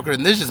like New Yorkers,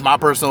 and this is just my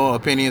personal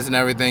opinions and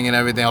everything,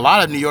 a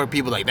lot of New York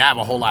people, like, they have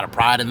a whole lot of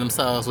pride in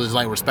themselves, which is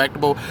like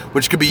respectable,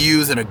 which could be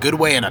used in a good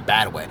way and a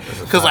bad way.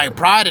 Because like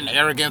pride and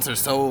arrogance are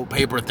so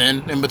paper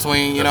thin in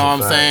between, you know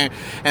what I'm saying?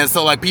 And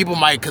so like people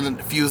might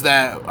confuse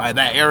that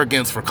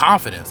arrogance for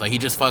confidence. Like, he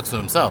just fucks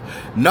with himself.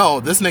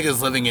 No, this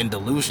nigga's living in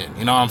delusion,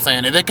 you know what I'm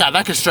saying? And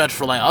that could stretch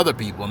for like other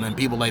people, and then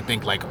people like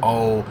think like,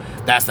 oh,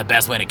 that's the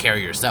best way to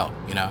carry yourself,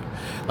 you know?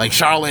 Like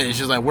Charlotte is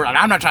just like,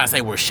 I'm not trying to say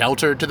we're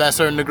sheltered to that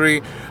certain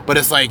degree, but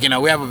it's like, you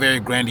know, we have a very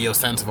grandiose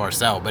sense of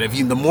ourselves. But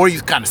the more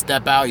you kind of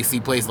step out, you see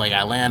places like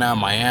Atlanta,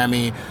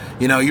 Miami,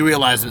 you know, you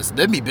realize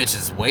there'd be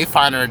bitches way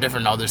finer in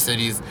different other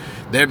cities.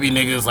 There'd be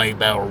niggas like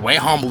that are way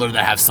humbler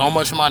that have so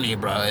much money,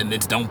 bro, and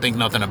just don't think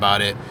nothing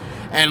about it.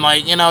 And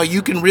like, you know,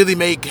 you can really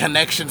make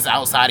connections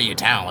outside of your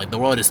town. Like, the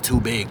world is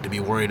too big to be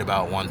worried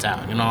about one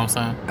town. You know what I'm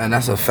saying? And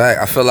that's a fact.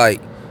 I feel like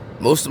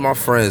most of my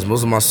friends,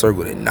 most of my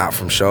circle, they're not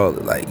from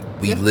Charlotte. Like,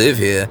 we live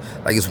here.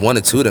 Like, it's one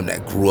or two of them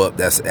that grew up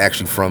that's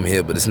actually from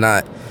here, but it's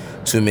not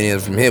too many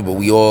of them from here. But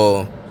we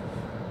all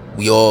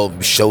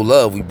show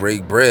love. We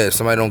break bread. If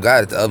somebody don't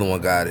got it, the other one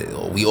got it.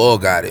 Or we all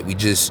got it. We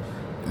just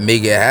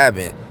make it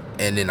happen.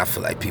 And then I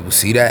feel like people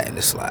see that and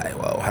it's like,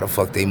 well, how the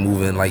fuck they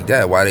moving like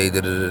that? Why they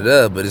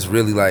da-da-da-da? But it's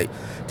really like,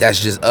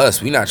 that's just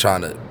us. We not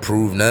trying to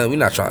prove nothing. We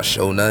not trying to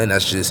show nothing.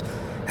 That's just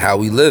how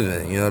we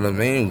living. You know what I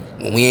mean?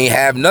 When we ain't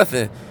have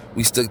nothing,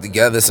 we stuck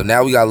together. So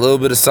now we got a little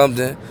bit of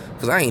something.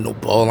 Because I ain't no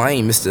ball. I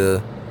ain't Mr.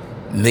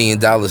 $1 million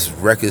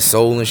record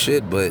soul and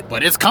shit. But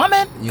it's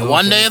coming. You know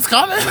One day it's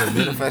coming. Yeah,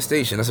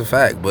 manifestation. That's a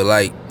fact. But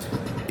like,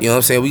 you know what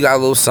I'm saying? We got a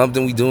little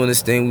something. We doing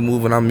this thing. We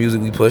moving our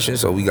music. We pushing.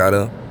 So we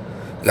gotta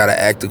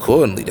act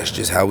accordingly. That's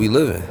just how we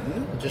living.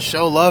 Just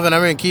show love and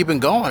everything, keep it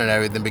going and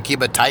everything, but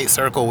keep a tight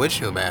circle with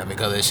you, man,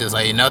 because it's just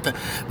like nothing.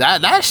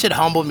 That shit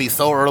humbled me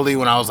so early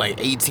when I was like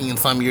 18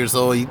 some years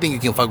old. You think you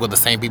can fuck with the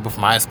same people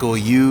from high school?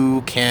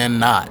 You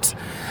cannot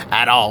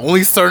at all.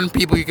 Only certain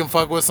people you can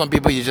fuck with. Some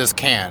people you just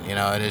can't, you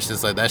know. And it's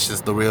just like, that's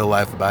just the real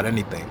life about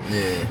anything.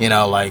 Yeah. You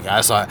know, like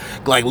I saw,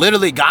 like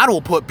literally, God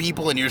will put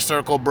people in your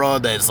circle, bro,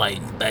 that's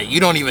like that you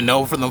don't even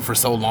know for them for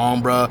so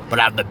long, bro, but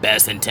have the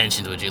best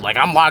intentions with you. Like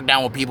I'm locked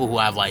down with people who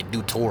have like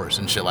do tours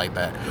and shit like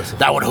that.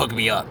 That would hook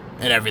me up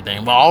and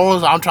everything. But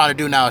all I'm trying to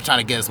do now is trying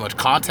to get as much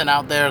content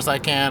out there as I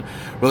can,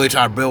 really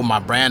try to build my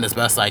brand as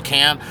best I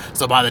can.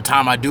 So by the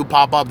time I do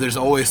pop up, there's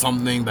always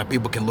something that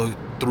people can look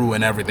through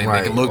and everything.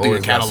 Right. They can look through your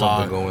Got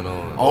catalog. something going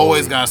on.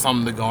 Always got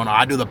something going on.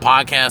 I do the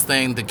podcast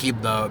thing to keep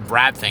the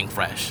rap thing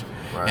fresh.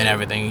 Right. And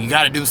everything. You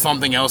got to do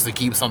something else to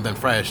keep something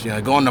fresh. You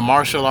know, go into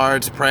martial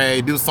arts,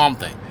 pray, do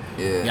something.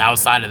 Yeah.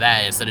 Outside of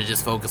that, instead of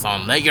just focus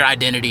on, let your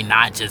identity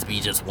not just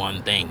be just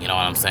one thing. You know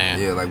what I'm saying?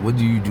 Yeah, like what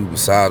do you do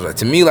besides that?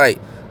 To me, like,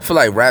 I feel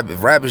like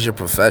if rap is your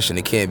profession,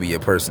 it can't be your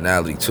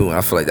personality too. And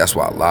I feel like that's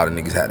why a lot of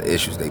niggas had the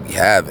issues they be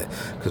having.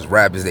 Because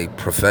rap is their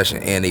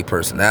profession and their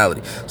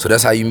personality. So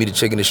that's how you meet a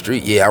chick in the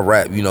street. Yeah, I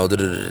rap, you know,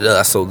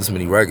 I sold this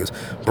many records.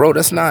 Bro,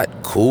 that's not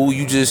cool.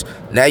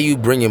 Now you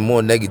bringing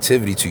more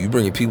negativity to you. You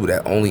bringing people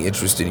that only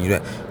interested in you.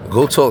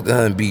 Go talk to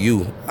her and be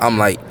you. I'm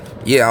like,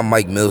 yeah, I'm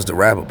Mike Mills the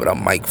rapper, but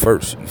I'm Mike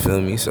first. You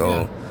feel me?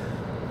 So,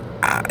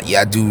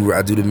 I do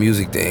the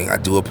music thing. I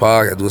do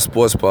a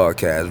sports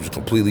podcast, which is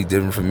completely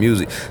different from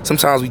music.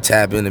 Sometimes we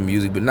tap into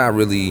music, but not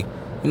really. You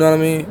know what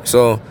I mean?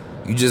 So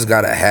you just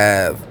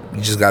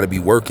gotta be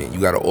working.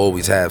 You gotta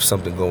always have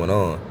something going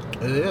on.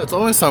 Yeah, it's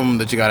always something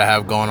that you gotta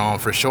have going on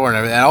for sure, and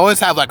everything. And always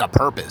have like a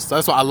purpose.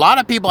 That's why a lot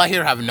of people I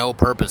hear have no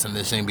purpose in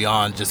this thing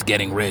beyond just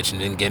getting rich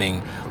and then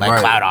getting like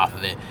clout off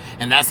of it.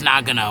 And that's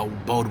not gonna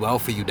bode well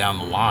for you down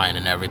the line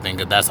and everything.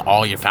 Cause that's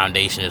all your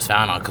foundation is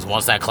found on. Because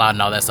once that clout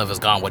and all that stuff is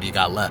gone, what do you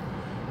got left?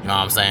 You know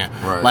what I'm saying?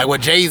 Right. Like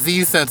what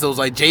Jay-Z said, it was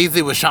like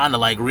Jay-Z was trying to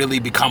like really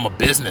become a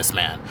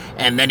businessman,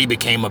 and then he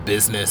became a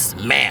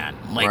businessman.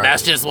 Like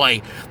that's just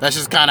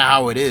kind of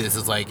how it is.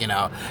 It's like, you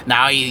know,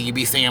 now you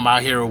be seeing him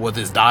out here with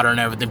his daughter and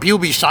everything. People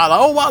be shot like,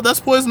 oh wow, that's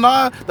Poison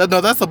Ivy.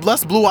 That's a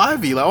blessed Blue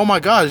Ivy. Like, oh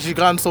my gosh, she's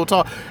gotten so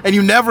tall, and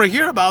you never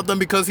hear about them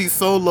because he's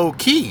so low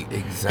key.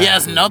 Exactly. He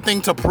has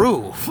nothing to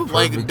prove.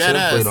 Like dead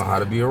ass. On how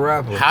to be a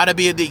rapper.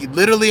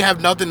 Literally have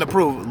nothing to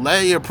prove.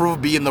 Let your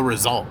proof be in the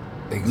result.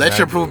 Exactly. Let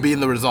your proof be in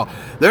the result.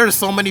 There are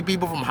so many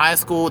people from high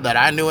school that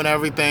I knew and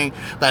everything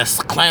that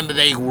claimed that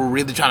they were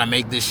really trying to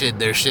make this shit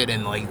their shit,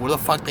 and like, where the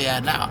fuck they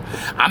at now?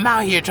 I'm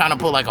out here trying to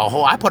put like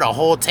I put a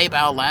whole tape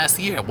out last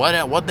year.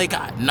 What they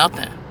got?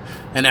 Nothing.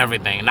 And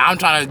everything. Now I'm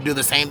trying to do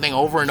the same thing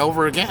over and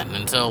over again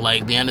until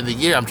like the end of the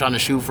year. I'm trying to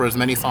shoot for as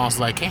many songs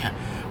as I can.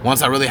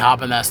 Once I really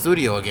hop in that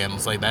studio again,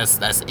 it's like that's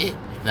it.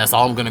 That's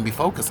all I'm gonna be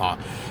focused on.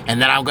 And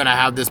then I'm gonna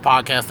have this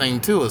podcast thing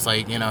too. It's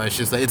like, you know, it's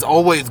just it's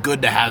always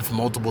good to have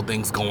multiple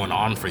things going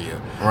on for you.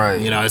 Right.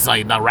 You know, it's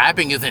like now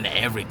rapping isn't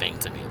everything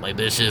to me. Like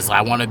this just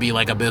I wanna be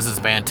like a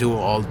businessman too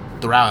all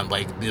throughout.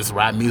 Like this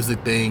rap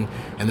music thing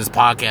and this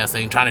podcast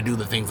thing, trying to do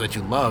the things that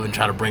you love and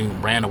try to bring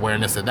brand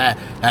awareness to that.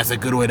 That's a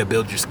good way to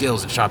build your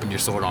skills and sharpen your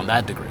sword on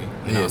that degree.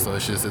 You know, so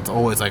it's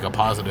always like a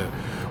positive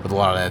with a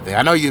lot of that thing.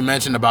 I know you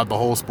mentioned about the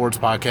whole sports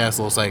podcast,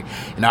 so it's like,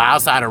 you know,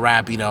 outside of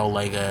rap, you know,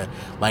 like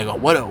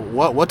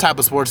what type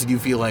of sports do you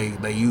feel like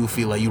you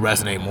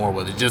resonate more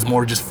with? Is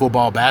it just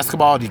football,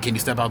 basketball? Can you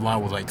step out the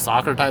line with like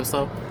soccer type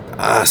stuff?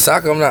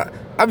 Soccer,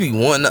 I be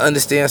wanting to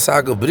understand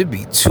soccer, but it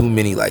be too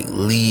many like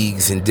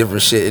leagues and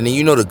different shit. And then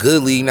you know the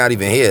good league not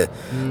even here.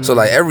 So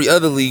like every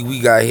other league we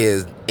got here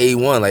is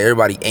A1. Like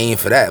everybody aim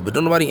for that, but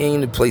don't nobody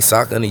aim to play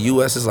soccer in the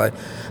U.S. It's like,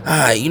 all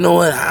right, you know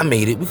what? I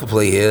made it. We could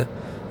play here.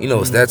 You know,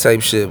 it's that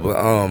type shit.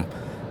 But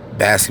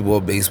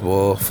basketball,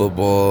 baseball,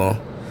 football,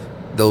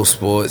 those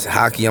sports.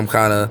 Hockey, we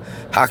talk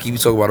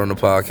about on the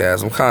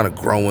podcast. I'm kind of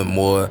growing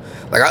more.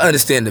 Like I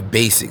understand the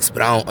basics,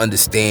 but I don't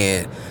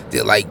understand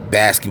that like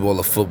basketball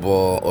or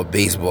football or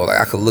baseball. Like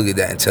I could look at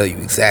that and tell you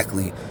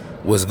exactly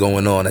what's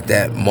going on at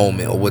that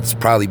moment or what's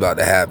probably about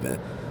to happen.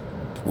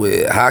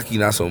 With hockey,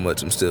 not so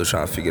much. I'm still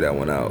trying to figure that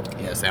one out.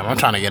 Yeah, Sam, I'm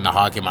trying to get into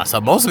hockey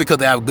myself. Mostly because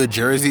they have good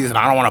jerseys, and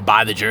I don't want to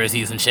buy the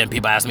jerseys and shit.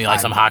 People ask me like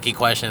some hockey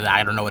questions,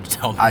 I don't know what to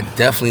tell them. I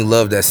definitely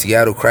love that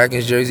Seattle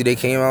Kraken's jersey they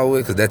came out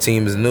with because that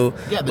team is new.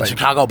 Yeah, the like,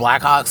 Chicago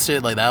Blackhawks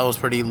shit, like that was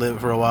pretty lit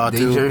for a while they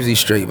too. jersey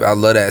straight. But I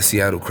love that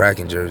Seattle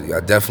Kraken jersey. I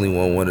definitely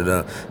want one of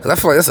them because I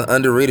feel like that's an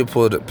underrated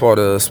part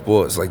of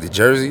sports, like the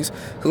jerseys.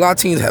 A lot of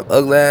teams have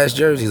ugly ass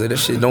jerseys. Like that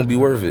shit don't be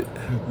worth it.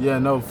 Yeah,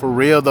 no, for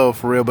real though,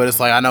 for real. But it's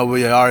like I know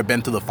we already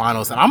been to the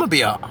finals, and I'm gonna be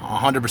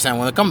 100%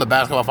 when it comes to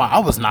basketball finals. I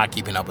was not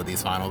keeping up with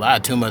these finals. I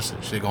had too much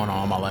shit going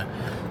on in my life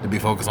to be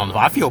focused on.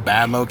 I feel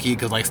bad low key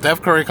because like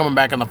Steph Curry coming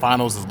back in the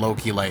finals is low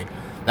key like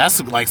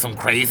that's like some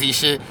crazy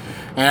shit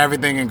and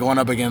everything, and going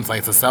up against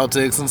like the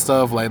Celtics and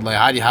stuff. Like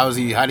how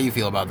do you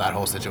feel about that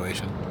whole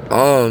situation?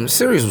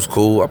 Series was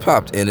cool. I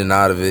popped in and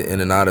out of it. I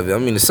mean,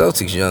 the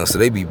Celtics young, so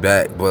they be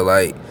back, but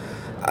like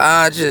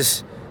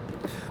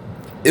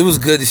it was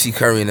good to see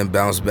Curry and them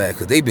bounce back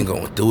because they've been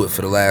going through it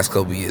for the last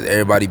couple of years.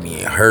 Everybody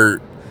being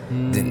hurt.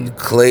 Then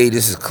Clay,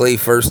 this is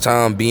Clay's first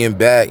time being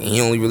back.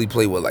 He only really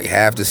played, like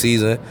half the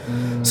season.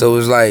 So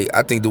it's like,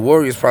 I think the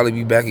Warriors probably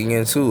be back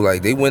again too.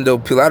 Like, a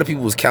lot of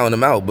people was counting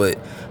them out, but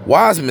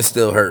Wiseman's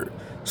still hurt.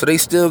 So they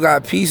still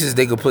got pieces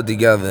they could put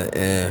together,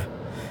 and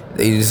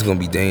they just going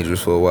to be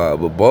dangerous for a while.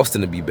 But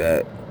Boston will be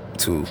back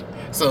too.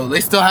 So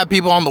they still have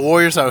people on the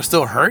Warriors that are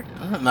still hurt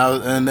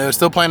now, and they're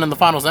still playing in the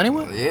finals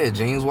anyway. Yeah,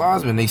 James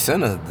Wiseman, they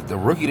sent the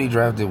rookie they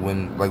drafted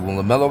when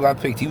LaMelo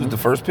got picked. He was the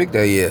first pick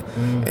that year,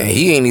 and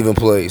he ain't even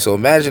played. So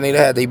imagine they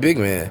had their big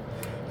man.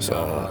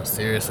 So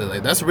seriously,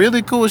 like that's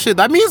really cool shit.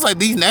 That means like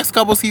these next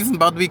couple seasons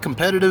about to be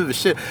competitive as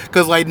shit.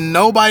 Cause like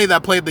nobody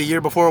that played the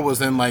year before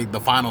was in like the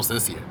finals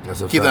this year.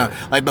 That's a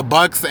fact. Like the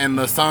Bucks and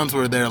the Suns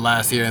were there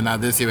last year, and now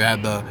this year we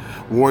had the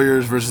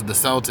Warriors versus the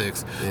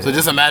Celtics. Yeah. So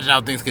just imagine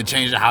how things could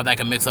change and how that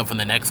can mix up for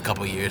the next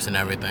couple years and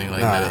everything.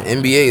 Like that. The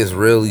NBA is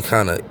really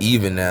kind of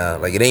even now.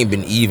 Like it ain't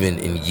been even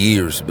in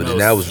years, but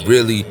now it's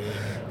really.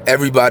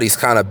 Everybody's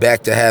kind of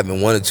back to having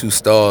 1 or 2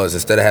 stars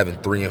instead of having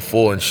 3 and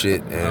 4 and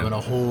shit. And having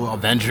a whole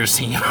Avengers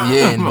team.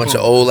 Yeah, and a bunch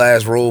of old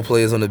ass role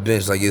players on the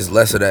bench. Like it's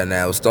less of that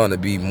now. It's starting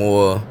to be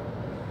more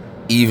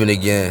even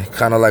again.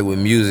 Kind of like with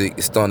music,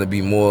 it's starting to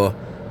be more.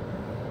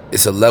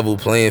 It's a level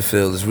playing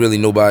field. It's really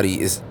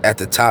nobody is at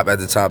the top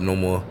no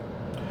more.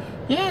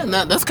 Yeah, and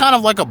that's kind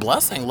of like a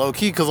blessing, low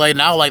key, because like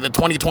now, like the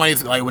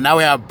 2020s, like now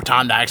we have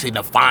time to actually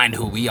define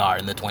who we are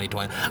in the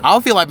 2020s. I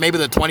feel like maybe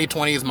the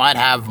 2020s might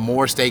have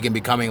more stake in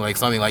becoming like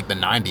something like the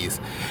 90s,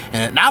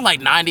 and not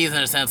like 90s in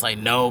a sense, like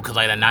no, because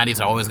like the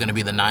 90s are always going to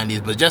be the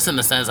 90s, but just in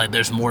the sense like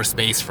there's more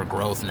space for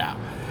growth now.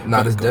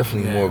 There's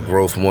definitely more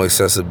growth, more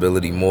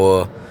accessibility,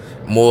 more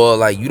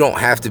like you don't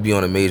have to be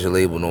on a major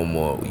label no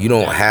more. You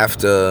don't have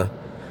to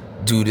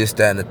do this,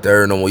 that, and the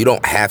third no more. You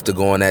don't have to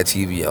go on that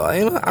TV.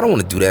 I don't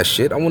want to do that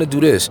shit. I want to do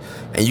this.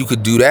 And you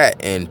could do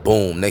that, and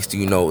boom, next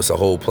thing you know, it's a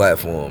whole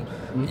platform.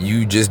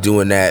 You just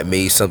doing that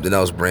made something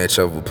else branch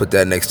up. We'll put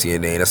that next to your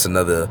name. That's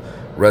another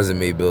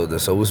resume builder.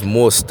 So it's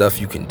more stuff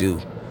you can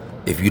do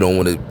if you don't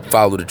want to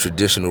follow the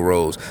traditional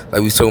roads. Like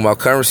we was talking about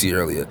Currency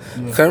earlier.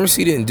 Yeah.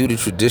 Currency didn't do the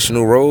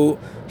traditional road.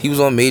 He was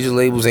on major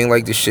labels, ain't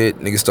like the shit.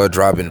 Niggas start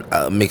dropping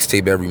a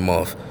mixtape every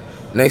month.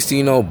 Next thing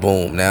you know,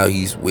 boom, now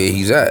he's where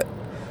he's at.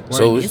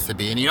 Where it needs to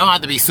be, and you don't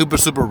have to be super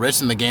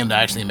rich in the game to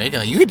actually make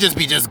it. You could just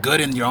be good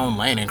in your own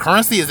lane, and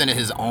Currency is in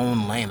his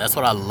own lane. That's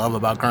what I love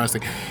about Currency,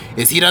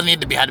 is he doesn't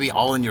need to have to be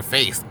all in your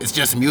face. It's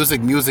just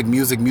music,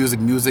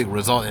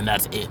 result, and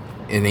that's it.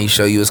 And he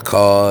show you his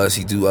cars,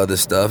 he do other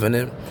stuff, and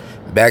then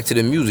back to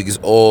the music. It's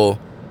all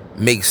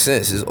makes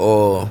sense. It's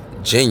all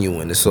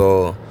genuine. It's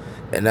all,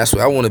 and that's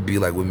what I want to be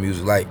like with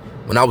music. Like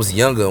when I was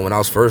younger, when I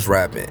was first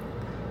rapping,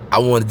 I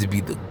wanted to be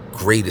the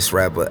greatest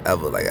rapper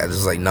ever. Like I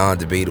just like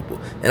non-debatable,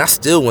 and I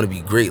still want to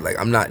be great. Like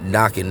I'm not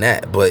knocking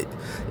that, but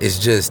it's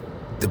just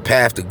the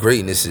path to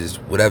greatness is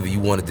whatever you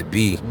want it to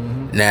be.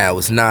 Now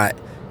it's not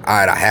all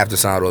right, I have to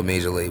sign to a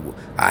major label,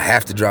 I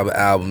have to drop an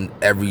album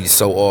every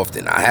so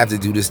often, I have to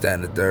do this, that,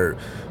 and the third.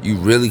 You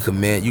really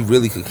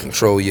could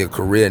control your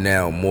career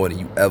now more than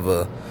you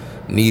ever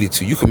needed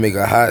to. You can make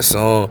a hot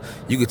song,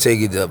 you could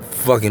take it to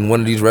fucking one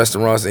of these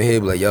restaurants in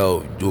here, be like,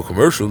 yo, do a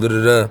commercial,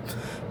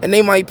 and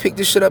they might pick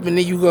this shit up, and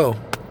there you go.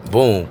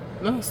 Boom.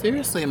 No,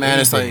 seriously, man.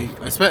 It's like,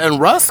 and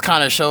Russ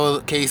kind of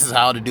showcases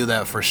how to do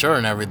that for sure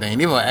and everything.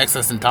 And even with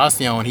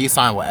XXXTentacion, when he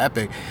signed with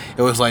Epic,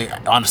 it was like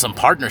on some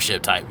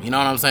partnership type. You know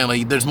what I'm saying?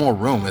 Like, there's more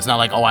room. It's not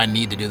like, oh, I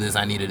need to do this,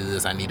 I need to do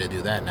this, I need to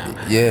do that now.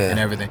 Yeah. And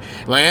everything.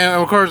 Like,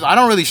 and of course, I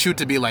don't really shoot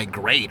to be like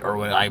great or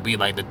like be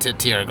like the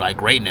tier like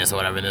greatness or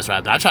whatever in this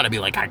rap. I try to be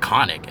like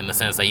iconic in the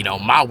sense that, you know,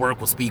 my work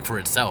will speak for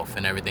itself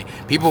and everything.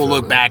 People will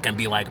look back and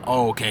be like,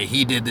 oh, okay,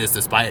 he did this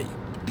despite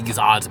these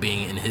odds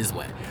being in his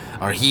way.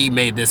 Or he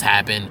made this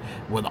happen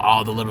with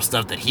all the little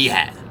stuff that he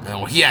had. You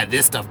know, he had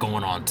this stuff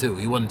going on too.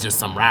 He wasn't just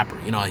some rapper.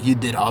 You know, he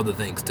did other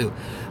things too.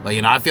 Like,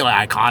 you know, I feel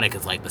like iconic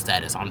is like the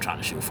status I'm trying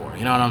to shoot for.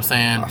 You know what I'm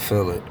saying? I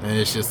feel it. And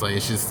it's just like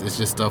it's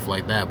just stuff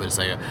like that. But it's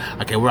like,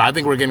 okay, I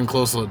think we're getting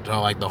closer to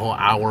like the whole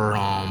hour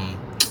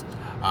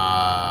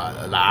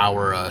the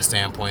hour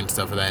standpoint,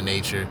 stuff of that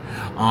nature.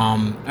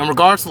 In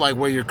regards to like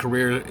where your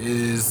career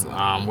is,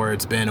 where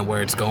it's been and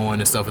where it's going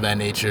and stuff of that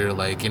nature,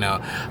 like, you know,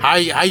 how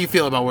you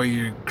feel about where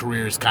your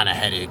career is kind of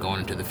headed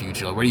going into the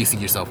future? Like, where do you see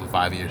yourself in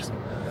 5 years?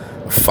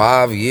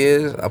 5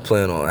 years, I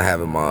plan on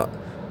having my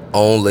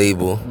own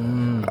label.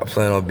 I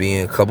plan on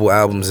being a couple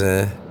albums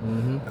in.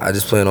 I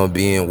just plan on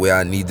being where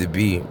I need to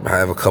be. I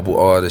have a couple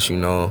artists, you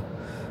know.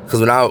 Because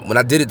when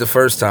I did it the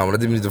first time,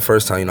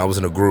 you know, I was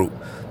in a group.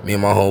 Me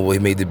and my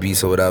homeboy made the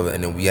beats or whatever,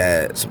 and then we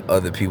had some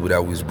other people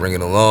that we was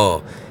bringing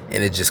along,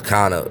 and it just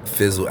kind of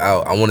fizzled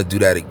out. I want to do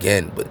that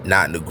again, but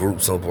not in a group.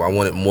 So I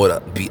want it more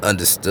to be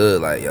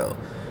understood, like, yo,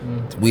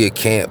 we a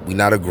camp, we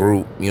not a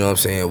group, you know what I'm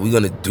saying? We're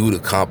going to do the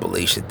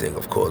compilation thing,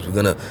 of course.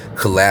 We're going to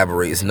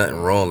collaborate. It's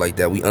nothing wrong like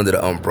that. We under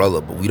the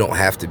umbrella, but we don't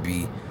have to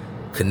be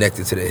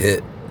connected to the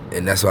hip.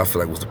 And that's what I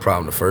feel like was the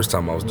problem the first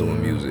time I was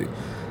doing music.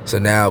 So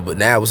now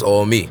it's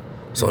all me.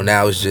 So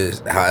now it's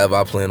just however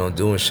I plan on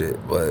doing shit.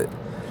 But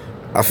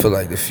I feel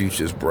like the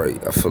future's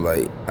bright. I feel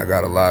like I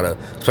got a lot of,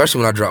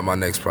 especially when I drop my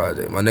next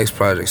project. My next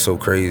project's so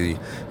crazy,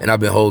 and I've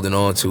been holding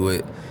on to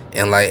it.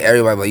 And like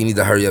everybody, like, you need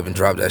to hurry up and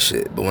drop that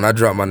shit. But when I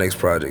drop my next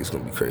project, it's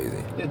gonna be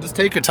crazy. Yeah, just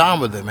take your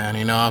time with it, man.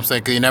 You know what I'm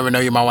saying? Cause you never know,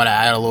 you might want to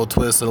add a little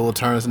twist, a little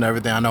turns and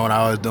everything. I know when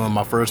I was doing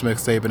my first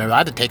mixtape and everything, I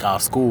had to take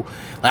off school.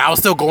 Like, I was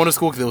still going to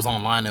school because it was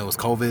online, it was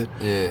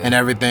COVID and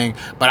everything.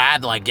 But I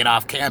had to like get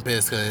off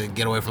campus to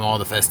get away from all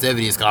the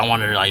festivities because I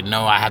wanted to like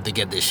know I have to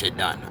get this shit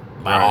done.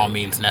 By all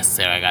means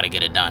necessary, I got to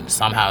get it done.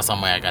 Somehow,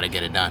 some way, I got to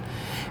get it done.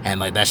 And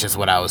like that's just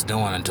what I was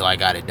doing until I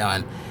got it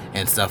done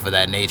and stuff of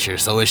that nature.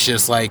 So it's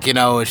just like, you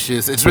know, it's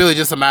really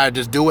just a matter of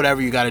just do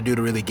whatever you got to do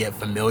to really get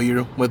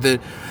familiar with it.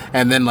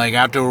 And then like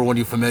after when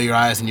you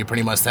familiarize and you're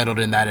pretty much settled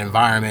in that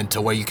environment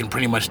to where you can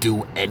pretty much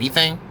do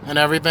anything and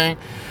everything,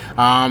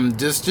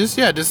 it's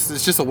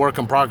just a work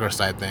in progress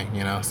type thing,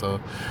 you know. So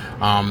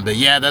but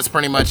yeah, that's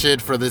pretty much it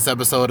for this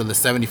episode of the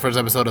 71st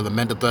episode of the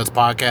Mental Threads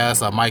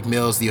podcast. Mike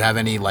Mills, do you have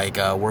any like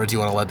words you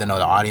want to let them know,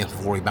 the audience,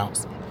 before we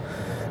bounce?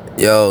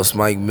 Yo, it's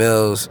Mike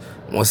Mills.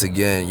 Once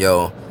again,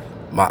 yo,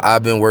 my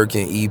I've Been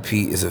Working EP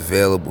is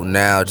available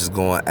now. Just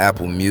go on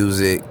Apple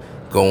Music,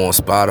 go on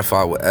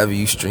Spotify, wherever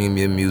you stream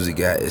your music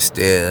at, it's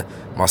there.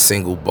 My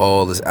single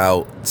Ball is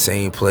out,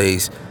 same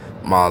place.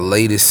 My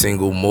latest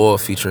single, More,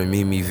 featuring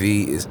Mimi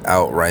V, is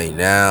out right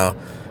now.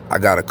 I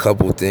got a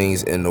couple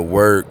things in the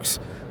works.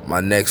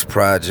 My next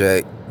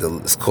project,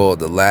 it's called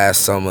The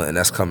Last Summer, and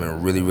that's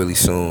coming really, really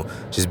soon.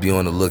 Just be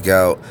on the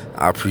lookout.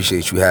 I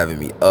appreciate you having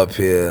me up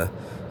here.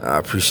 I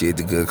appreciate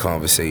the good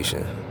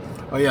conversation.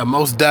 Oh yeah,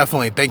 most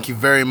definitely. Thank you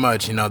very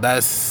much. You know,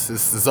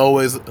 it's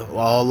always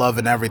all love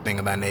and everything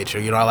of that nature.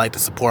 You know, I like to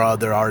support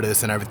other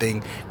artists and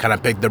everything, kind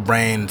of pick their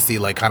brain, see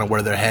like kind of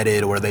where they're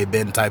headed, where they've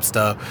been type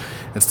stuff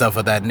and stuff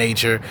of that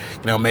nature.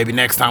 You know, maybe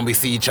next time we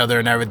see each other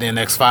and everything,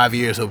 next 5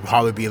 years, we'll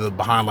probably be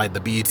behind like the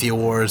BET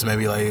Awards,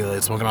 maybe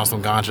like smoking on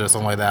some ganja or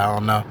something like that. I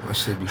don't know. That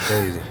should be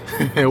crazy.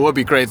 It would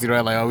be crazy,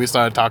 right? Like, oh, we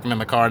started talking in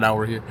the car, now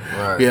we're here.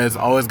 Right. Yeah, it's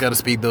always got to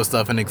speak those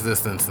stuff in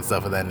existence and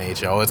stuff of that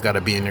nature. Always got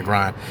to be in your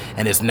grind.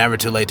 And it's never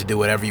too late to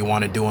do whatever you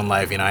want to do in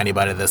life. You know,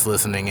 anybody that's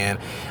listening in,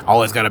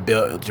 always got to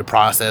build your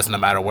process no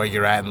matter where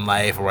you're at in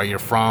life or where you're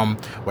from,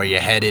 where you're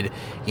headed.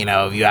 You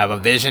know, if you have a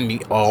vision, you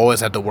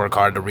always have to work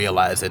hard to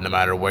realize it no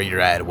matter where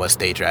you're at, what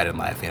stage you're at in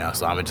life, you know.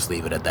 So I'm going to just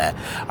leave it at that.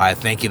 All right,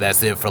 thank you.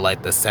 That's it for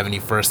like the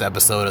 71st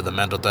episode of the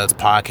Mental Threads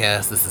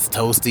podcast. This is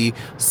Toasty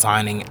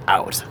signing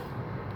out.